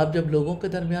 یعنی آپ جب لوگوں کے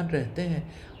درمیان رہتے ہیں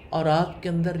اور آپ کے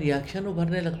اندر ریاکشن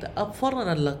ابھرنے لگتا ہے، آپ فوراً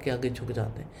اللہ کے آگے جھک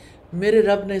جاتے ہیں. میرے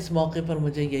رب نے اس موقع پر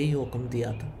مجھے یہی حکم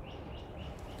دیا تھا.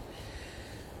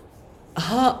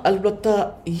 ہاں البتہ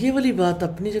یہ والی بات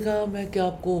اپنی جگہ میں کہ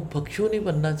آپ کو بھکشو نہیں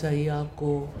بننا چاہیے، آپ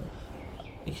کو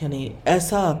یعنی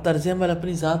ایسا طرز عمل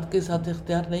اپنی ذات کے ساتھ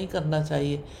اختیار نہیں کرنا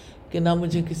چاہیے کہ نہ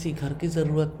مجھے کسی گھر کی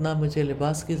ضرورت، نہ مجھے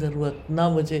لباس کی ضرورت، نہ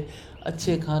مجھے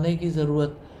اچھے کھانے کی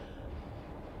ضرورت.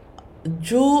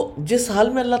 جو جس حال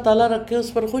میں اللہ تعالیٰ رکھے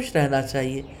اس پر خوش رہنا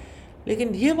چاہیے.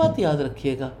 لیکن یہ بات یاد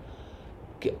رکھیے گا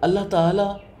کہ اللہ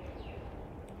تعالیٰ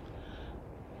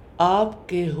آپ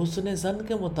کے حسن ظن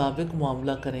کے مطابق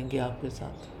معاملہ کریں گے آپ کے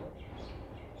ساتھ.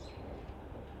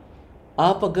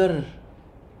 آپ اگر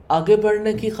آگے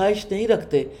بڑھنے کی خواہش نہیں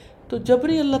رکھتے تو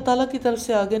جبری اللہ تعالیٰ کی طرف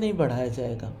سے آگے نہیں بڑھایا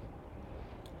جائے گا.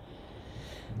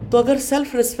 تو اگر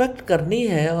سیلف ریسپیکٹ کرنی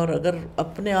ہے اور اگر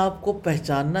اپنے آپ کو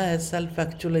پہچاننا ہے، سیلف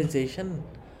ایکچولائزیشن،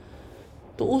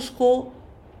 تو اس کو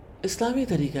اسلامی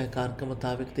طریقہ کار کے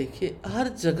مطابق دیکھیے. ہر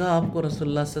جگہ آپ کو رسول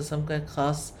اللہ صلی اللہ علیہ وسلم کا ایک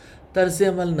خاص طرز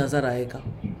عمل نظر آئے گا.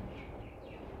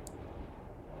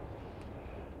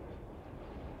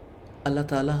 اللہ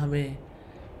تعالیٰ ہمیں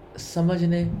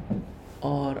سمجھنے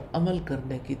اور عمل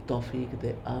کرنے کی توفیق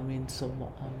دے. آمین ثم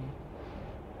آمین.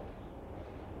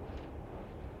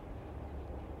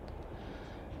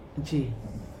 جی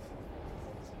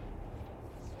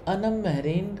انم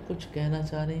مہرین کچھ کہنا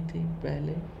چاہ رہی تھی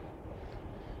پہلے.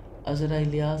 عذرا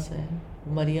الیاس ہے،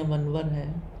 مریم انور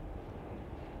ہے،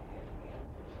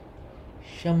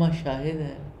 شمع شاہد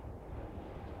ہے.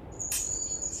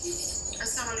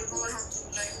 السلام علیکم ورحمۃ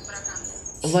اللہ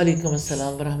وبرکاتہ. وعلیکم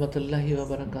السلام ورحمۃ اللہ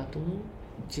وبرکاتہ.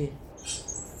 جی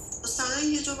استاد،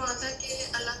 یہ جو بات ہے کہ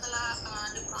اللہ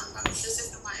تعالیٰ نے قرآن پاک میں سے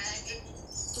فرمایا ہے کہ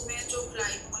تمہیں جو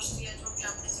برائی پہنچتی ہے، جو بھی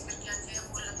آپ نے ذکر کیا کہ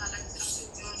وہ اللہ تعالیٰ کی طرف سے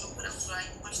جو برائی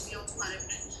پہنچتی ہے وہ تمہارے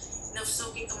اپنے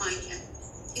نفسوں کی کمائی ہے.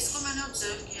 اس کو میں نے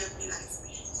آبزرو کیا اپنی لائف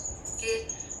میں کہ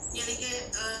یعنی کہ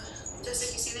جیسے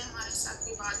کسی نے ہمارے ساتھ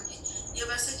کوئی بات کی یا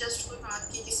ویسے جسٹ کوئی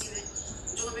بات کی کسی نے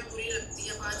جو ہمیں بری لگتی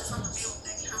ہے، بعض دفعہ ہمیں ہوتا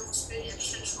ہے کہ ہم اس پہ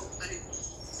ریئیکشن شو کریں،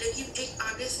 لیکن ایک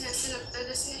آگے سے ایسے لگتا ہے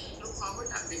جیسے رکاوٹ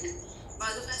آ گئی ہے.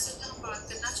 بعض دفعہ ایسا ہوتا ہے ہم بات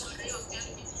کرنا چاہ رہے ہوتے ہیں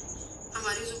لیکن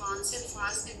ہماری زبان سے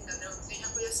الفاظ نہیں نکل رہے ہوتے ہیں، یا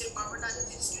کوئی ایسی رکاوٹ آ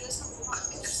جاتی ہے جس کی وجہ سے ہم وہ بات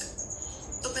نہیں کر سکتے.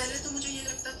 تو پہلے تو مجھے یہ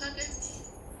لگتا تھا کہ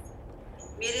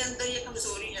میرے اندر یہ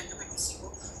کمزوری ہے کہ میں کسی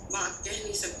کو بات کہہ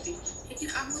نہیں سکتی، لیکن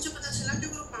اب مجھے پتہ چلا کہ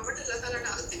وہ رکاوٹ اللہ تعالیٰ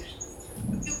ڈالتے ہیں،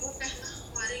 کیونکہ وہ کہنا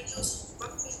ہمارے لیے اس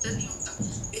وقت بہتر نہیں ہوتا.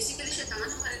 بیسیکلی شیطان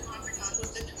ہمارے دماغ میں ڈال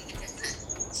ہوتا ہے کہ مجھے کہنا ہے،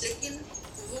 لیکن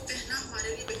وہ کہنا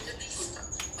ہمارے لیے بہتر نہیں ہوتا.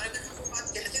 اور اگر ہم وہ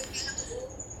بات کہہ دیتے ہیں تو وہ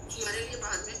ہمارے لیے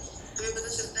بعد میں ہمیں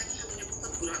پتہ چلتا ہے کہ ہم نے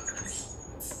بہت برا کرا ہے.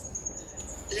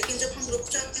 لیکن جب ہم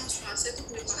رک جاتے ہیں اس بات سے تو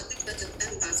ہمیں بعد میں پتہ چلتا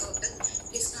ہے، اندازہ ہوتا ہے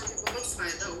کہ اس کا ہمیں بہت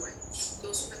فائدہ ہوا ہے، تو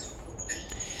اس وقت ہم رکتے ہیں.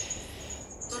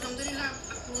 تو الحمدللہ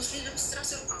اب موسٹلی جب اس طرح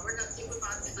سے رکاوٹ آتی ہے، کوئی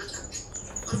بات کہنا چاہتے ہیں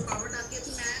اور رکاوٹ آتی ہے،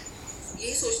 تو میں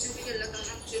یہی سوچتی ہوں کہ اللہ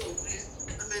تعالیٰ مجھے روک رہے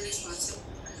ہیں اور میں نے اس بات سے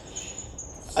روکنا ہے.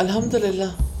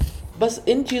 الحمدللہ. بس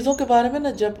ان چیزوں کے بارے میں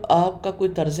نا جب آپ کا کوئی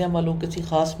طرز عمل ہو، کسی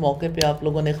خاص موقع پہ آپ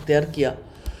لوگوں نے اختیار کیا،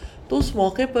 تو اس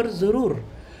موقع پر ضرور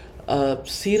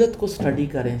سیرت کو سٹڈی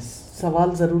کریں،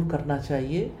 سوال ضرور کرنا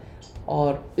چاہیے،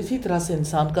 اور اسی طرح سے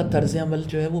انسان کا طرز عمل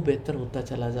جو ہے وہ بہتر ہوتا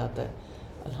چلا جاتا ہے.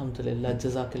 الحمدللہ.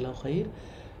 جزاک اللہ خیر.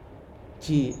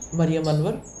 جی مریم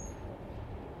انور.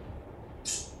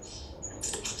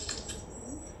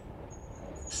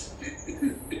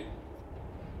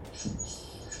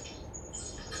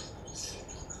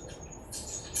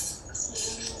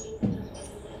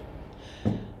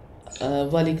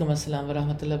 وعلیکم السلام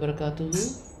ورحمۃ اللہ وبرکاتہ.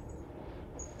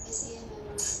 ایسے ہے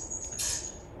میم.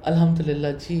 الحمدللہ.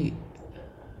 جی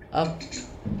اب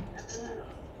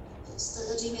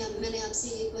استاذہ جی میں نے آپ سے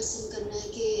یہ کوشچن کرنا ہے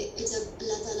کہ جب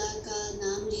اللہ تعالیٰ کا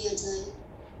نام لیا جائے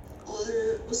اور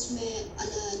اس میں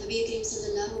نبی کریم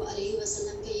صلی اللہ علیہ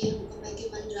وسلم کا یہ حکم ہے کہ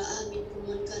من رأى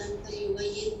منکم منکرا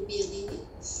فلیغیرہ بیدہ،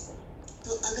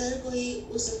 تو اگر کوئی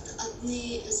اس وقت اپنے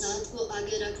ذات کو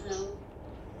آگے رکھ رہا ہو،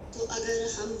 تو اگر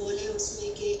ہم بولیں اس میں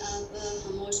کہ آپ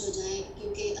خاموش ہو جائیں،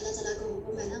 کیونکہ اللہ تعالیٰ کا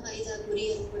حکم ہے نا وَإِذَا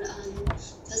قُرِئَ الْقُرْآنُ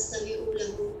فَاسْتَمِعُوا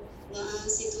لَهُ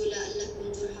وَأَنصِتُوا لَعَلَّكُمْ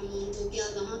تُرْحَمُونَ، تو کیا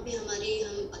وہاں پہ ہم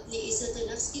اپنی عزت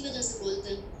نفس کی وجہ سے بولتے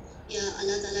ہیں یا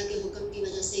اللہ تعالیٰ کے حکم کی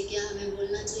وجہ سے؟ کیا ہمیں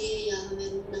بولنا چاہیے یا ہمیں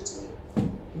رکنا چاہیے؟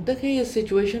 دیکھیں یہ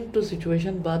سچویشن ٹو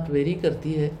سچویشن بات ویری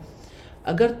کرتی ہے.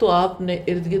 اگر تو آپ نے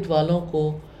ارد گرد والوں کو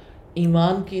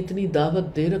ایمان کی اتنی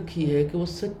دعوت دے رکھی ہے کہ وہ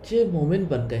سچے مومن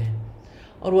بن گئے ہیں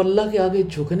اور وہ اللہ کے آگے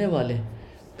جھکنے والے ہیں،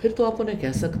 پھر تو آپ انہیں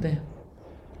کہہ سکتے ہیں.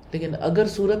 لیکن اگر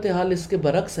صورتحال اس کے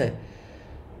برعکس ہے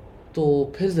تو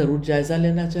پھر ضرور جائزہ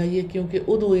لینا چاہیے، کیونکہ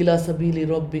ادعو الی سبیل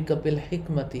ربک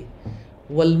بالحکمۃ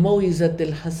والموعظۃ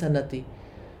الحسنۃ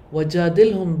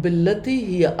وجادلہم باللتی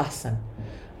ہی احسن.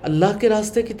 اللہ کے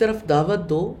راستے کی طرف دعوت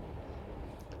دو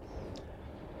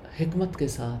حکمت کے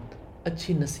ساتھ،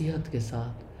 اچھی نصیحت کے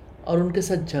ساتھ، اور ان کے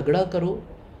ساتھ جھگڑا کرو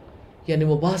یعنی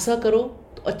مباحثہ کرو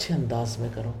تو اچھے انداز میں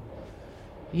کرو.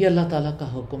 یہ اللہ تعالیٰ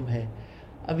کا حکم ہے.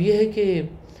 اب یہ ہے کہ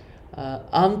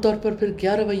عام طور پر پھر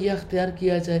کیا رویہ اختیار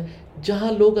کیا جائے؟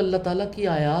 جہاں لوگ اللہ تعالیٰ کی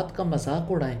آیات کا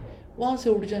مذاق اڑائیں وہاں سے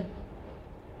اٹھ جائیں.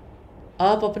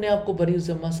 آپ اپنے آپ کو بری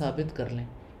ذمہ ثابت کر لیں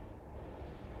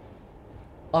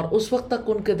اور اس وقت تک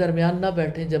ان کے درمیان نہ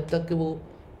بیٹھیں جب تک کہ وہ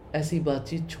ایسی بات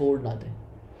چیت چھوڑ نہ دیں.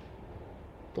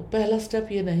 تو پہلا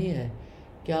سٹیپ یہ نہیں ہے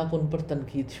کہ آپ ان پر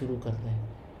تنقید شروع کر دیں.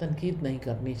 تنقید نہیں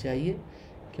کرنی چاہیے،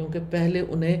 کیونکہ پہلے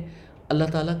انہیں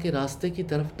اللہ تعالیٰ کے راستے کی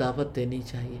طرف دعوت دینی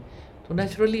چاہیے. تو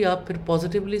نیچرلی آپ پھر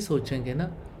پازیٹیولی سوچیں گے نا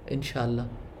انشاءاللہ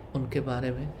ان کے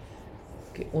بارے میں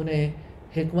کہ انہیں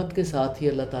حکمت کے ساتھ ہی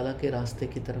اللہ تعالیٰ کے راستے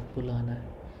کی طرف بلانا ہے.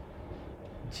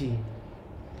 جی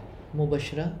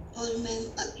مبشرہ. اور میم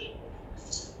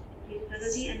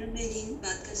جی میں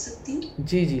بات کر سکتی ہوں؟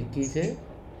 جی جی کیجیے.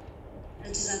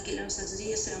 جزاک اللہ استاذ جی.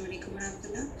 السلام علیکم ورحمۃ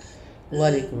اللہ.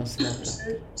 وعلیکم السلام.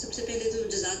 سب سے پہلے تو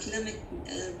جزاک اللہ. میں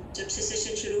جب سے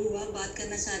سیشن شروع ہوا بات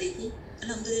کرنا چاہ رہی تھی.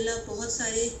 الحمدللہ بہت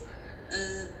سارے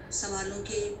سوالوں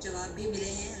کے جواب بھی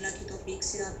ملے ہیں اللہ کی توفیق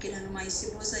سے، آپ کے رہنمائی سے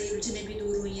بہت ساری الجھنیں بھی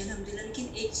دور ہوئی ہیں الحمدللہ. لیکن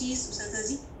ایک چیز استاذہ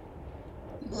جی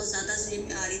بہت زیادہ ذہن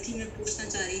میں آ رہی تھی، میں پوچھنا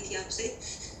چاہ رہی تھی آپ سے.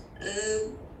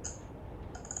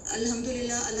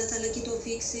 الحمدللہ اللہ تعالیٰ کی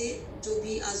توفیق سے جو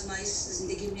بھی آزمائش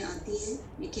زندگی میں آتی ہے،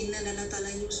 یقیناً اللہ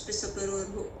تعالیٰ ہی اس پہ صبر اور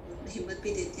ہمت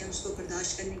بھی دیتے ہیں، اس کو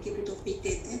برداشت کرنے کی بھی توفیق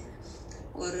دیتے ہیں.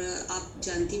 اور آپ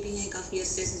جانتی بھی ہیں کافی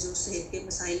عرصے سے جو صحت کے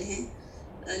مسائل ہیں،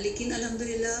 لیکن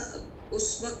الحمدللہ اس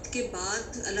وقت کے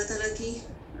بعد اللہ تعالیٰ کی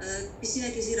کسی نہ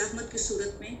کسی رحمت کی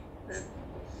صورت میں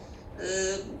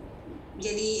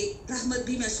یعنی ایک رحمت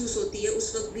بھی محسوس ہوتی ہے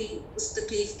اس وقت بھی، اس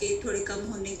تکلیف کے تھوڑے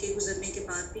کم ہونے کے گزرنے کے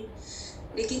بعد بھی.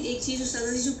 لیکن ایک چیز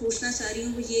استاذہ جی جو پوچھنا چاہ رہی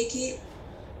ہوں وہ یہ کہ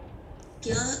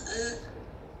کیا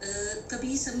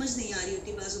کبھی سمجھ نہیں آ رہی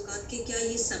ہوتی بعض اوقات کہ کیا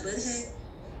یہ صبر ہے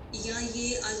یا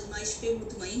یہ آزمائش پہ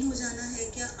مطمئن ہو جانا ہے؟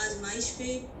 کیا آزمائش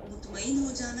پہ مطمئن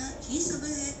ہو جانا ہی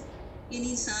صبر ہے یعنی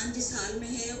انسان جس حال میں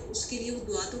ہے اس کے لیے وہ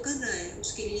دعا تو کر رہا ہے،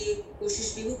 اس کے لیے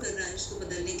کوشش بھی وہ کر رہا ہے اس کو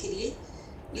بدلنے کے لیے،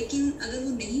 لیکن اگر وہ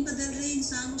نہیں بدل رہے،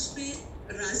 انسان اس پہ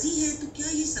راضی ہے، تو کیا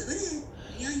یہ صبر ہے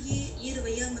یا یہ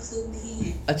رویہ مطلوب نہیں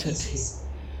ہے؟ اچھا یہ چیز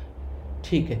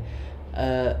ٹھیک ہے،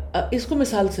 اس کو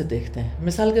مثال سے دیکھتے ہیں.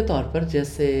 مثال کے طور پر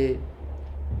جیسے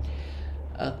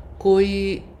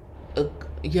کوئی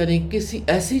یعنی کسی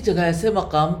ایسی جگہ ایسے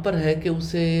مقام پر ہے کہ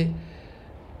اسے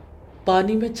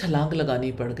پانی میں چھلانگ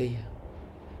لگانی پڑ گئی ہے.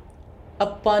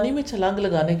 اب پانی میں چھلانگ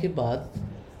لگانے کے بعد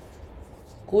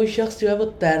کوئی شخص جو ہے وہ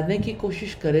تیرنے کی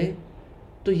کوشش کرے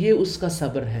تو یہ اس کا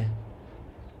صبر ہے.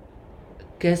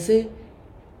 کیسے؟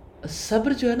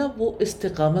 صبر جو ہے نا وہ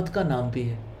استقامت کا نام بھی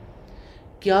ہے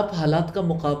کہ آپ حالات کا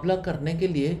مقابلہ کرنے کے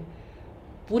لیے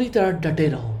پوری طرح ڈٹے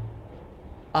رہو.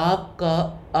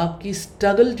 آپ کی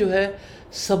اسٹرگل جو ہے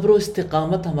صبر و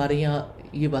استقامت، ہمارے یہاں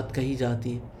یہ بات کہی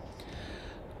جاتی ہے.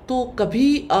 تو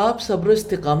کبھی آپ صبر و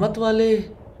استقامت والے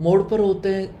موڑ پر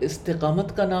ہوتے ہیں،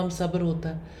 استقامت کا نام صبر ہوتا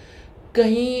ہے.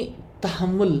 کہیں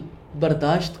تحمل،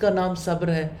 برداشت کا نام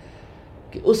صبر ہے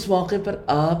کہ اس موقع پر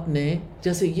آپ نے،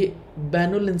 جیسے یہ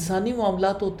بین الانسانی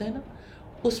معاملات ہوتے ہیں نا،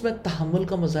 اس میں تحمل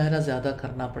کا مظاہرہ زیادہ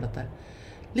کرنا پڑتا ہے.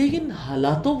 لیکن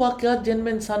حالات و واقعات جن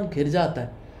میں انسان گر جاتا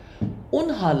ہے، ان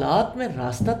حالات میں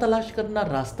راستہ تلاش کرنا،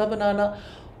 راستہ بنانا،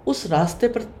 اس راستے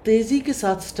پر تیزی کے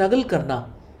ساتھ سٹرگل کرنا،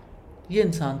 یہ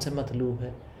انسان سے مطلوب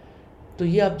ہے. تو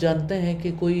یہ آپ جانتے ہیں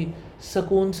کہ کوئی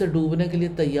سکون سے ڈوبنے کے لیے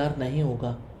تیار نہیں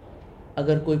ہوگا.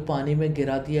 اگر کوئی پانی میں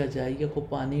گرا دیا جائے یا کوئی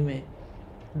پانی میں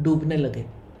ڈوبنے لگے،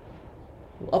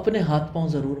 وہ اپنے ہاتھ پاؤں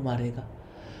ضرور مارے گا.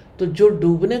 تو جو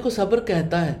ڈوبنے کو صبر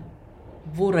کہتا ہے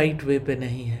وہ رائٹ وے پہ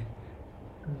نہیں ہے.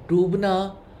 ڈوبنا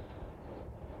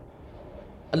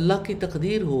اللہ کی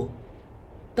تقدیر ہو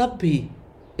تب بھی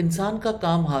انسان کا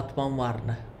کام ہاتھ پاؤں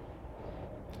مارنا ہے.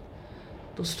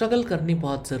 تو سٹرگل کرنی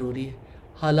بہت ضروری ہے،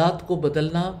 حالات کو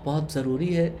بدلنا بہت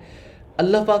ضروری ہے.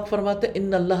 اللہ پاک فرماتے ہیں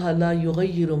ان اللہ لا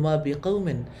یغیر ما بقوم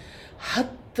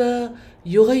حتی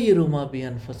یغیروا ما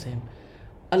بانفسہم.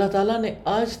 اللہ تعالیٰ نے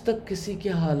آج تک کسی کے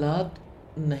حالات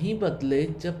نہیں بدلے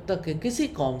جب تک کہ کسی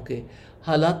قوم کے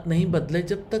حالات نہیں بدلے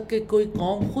جب تک کہ کوئی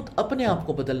قوم خود اپنے آپ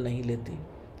کو بدل نہیں لیتی.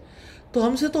 تو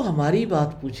ہم سے تو ہماری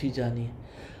بات پوچھی جانی ہے.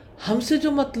 ہم سے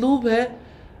جو مطلوب ہے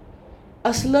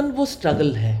اصلاً وہ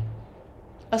سٹرگل ہے،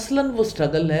 اصلاً وہ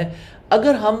سٹرگل ہے.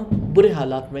 اگر ہم برے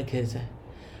حالات میں گھر جائیں،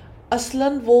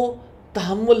 اصلاً وہ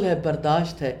تحمل ہے،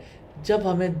 برداشت ہے.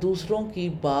 جب ہمیں دوسروں کی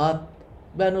بات،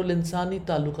 بین الانسانی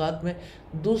تعلقات میں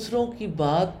دوسروں کی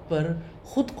بات پر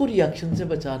خود کو ریاکشن سے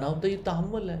بچانا ہو تو یہ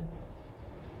تحمل ہے.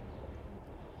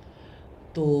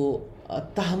 تو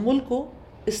تحمل کو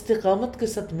استقامت کے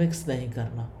ساتھ مکس نہیں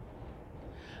کرنا.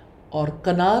 اور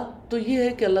قناعت تو یہ ہے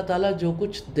کہ اللہ تعالیٰ جو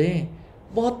کچھ دیں،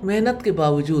 بہت محنت کے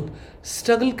باوجود،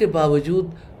 سٹرگل کے باوجود،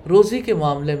 روزی کے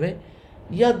معاملے میں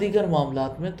یا دیگر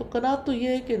معاملات میں، تو قناعت تو یہ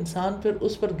ہے کہ انسان پھر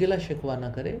اس پر گلہ شکوہ نہ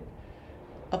کرے،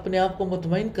 اپنے آپ کو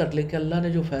مطمئن کر لے کہ اللہ نے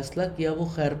جو فیصلہ کیا وہ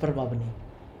خیر پر مبنی.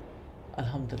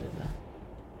 الحمدللہ.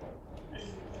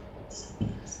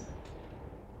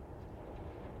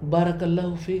 بارک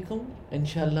اللہ فیکم.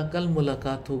 انشاءاللہ کل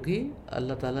ملاقات ہوگی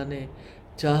اللہ تعالیٰ نے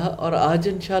چاہا. اور آج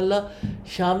انشاءاللہ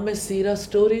شام میں سیرہ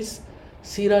سٹوریز،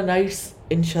 سیرہ نائٹس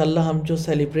انشاءاللہ ہم جو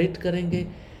سیلیبریٹ کریں گے،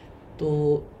 تو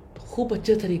خوب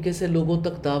اچھے طریقے سے لوگوں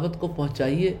تک دعوت کو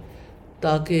پہنچائیے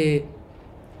تاکہ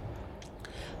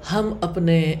ہم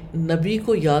اپنے نبی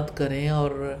کو یاد کریں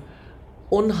اور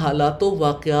ان حالات و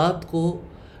واقعات کو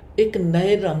ایک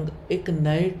نئے رنگ، ایک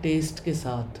نئے ٹیسٹ کے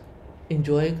ساتھ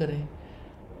انجوائے کریں.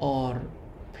 اور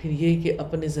پھر یہ کہ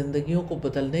اپنی زندگیوں کو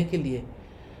بدلنے کے لیے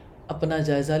اپنا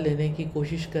جائزہ لینے کی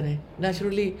کوشش کریں.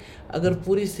 نیچرلی اگر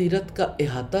پوری سیرت کا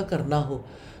احاطہ کرنا ہو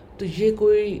تو یہ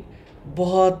کوئی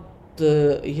بہت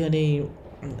یعنی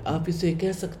آپ اسے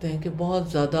کہہ سکتے ہیں کہ بہت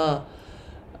زیادہ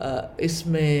اس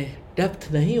میں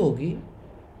ڈیپتھ نہیں ہوگی.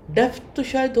 ڈیپتھ تو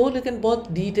شاید ہو لیکن بہت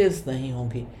ڈیٹیلز نہیں ہوں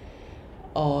گی.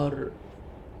 اور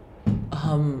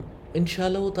ہم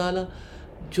انشاءاللہ تعالی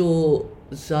جو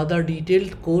زیادہ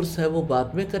ڈیٹیلڈ کورس ہے وہ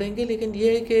بعد میں کریں گے. لیکن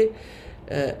یہ ہے کہ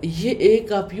یہ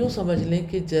ایک آپ یوں سمجھ لیں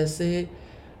کہ جیسے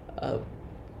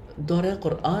دورہ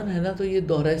قرآن ہے نا، تو یہ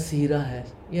دورہ سیرہ ہے،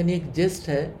 یعنی ایک جسٹ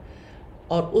ہے.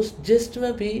 اور اس جسٹ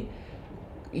میں بھی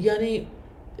یعنی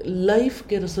لائف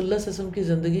کے رسول اللہ صلی اللہ علیہ وسلم کی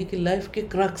زندگی کی لائف کے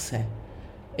کرکس ہیں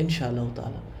انشاءاللہ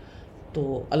تعالی.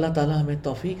 تو اللہ تعالی ہمیں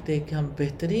توفیق دے کہ ہم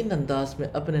بہترین انداز میں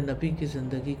اپنے نبی کی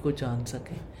زندگی کو جان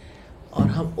سکیں اور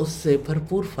ہم اس سے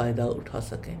بھرپور فائدہ اٹھا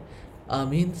سکیں.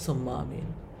 آمین ثم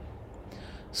آمین.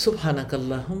 سبحانک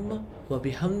اللہم و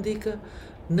بحمدک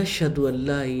نشہد ان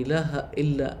لا الہ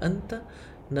الا انت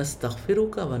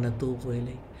نستغفرک و نتوب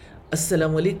الیک.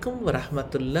 السلام علیکم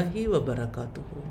ورحمۃ اللہ وبرکاتہ.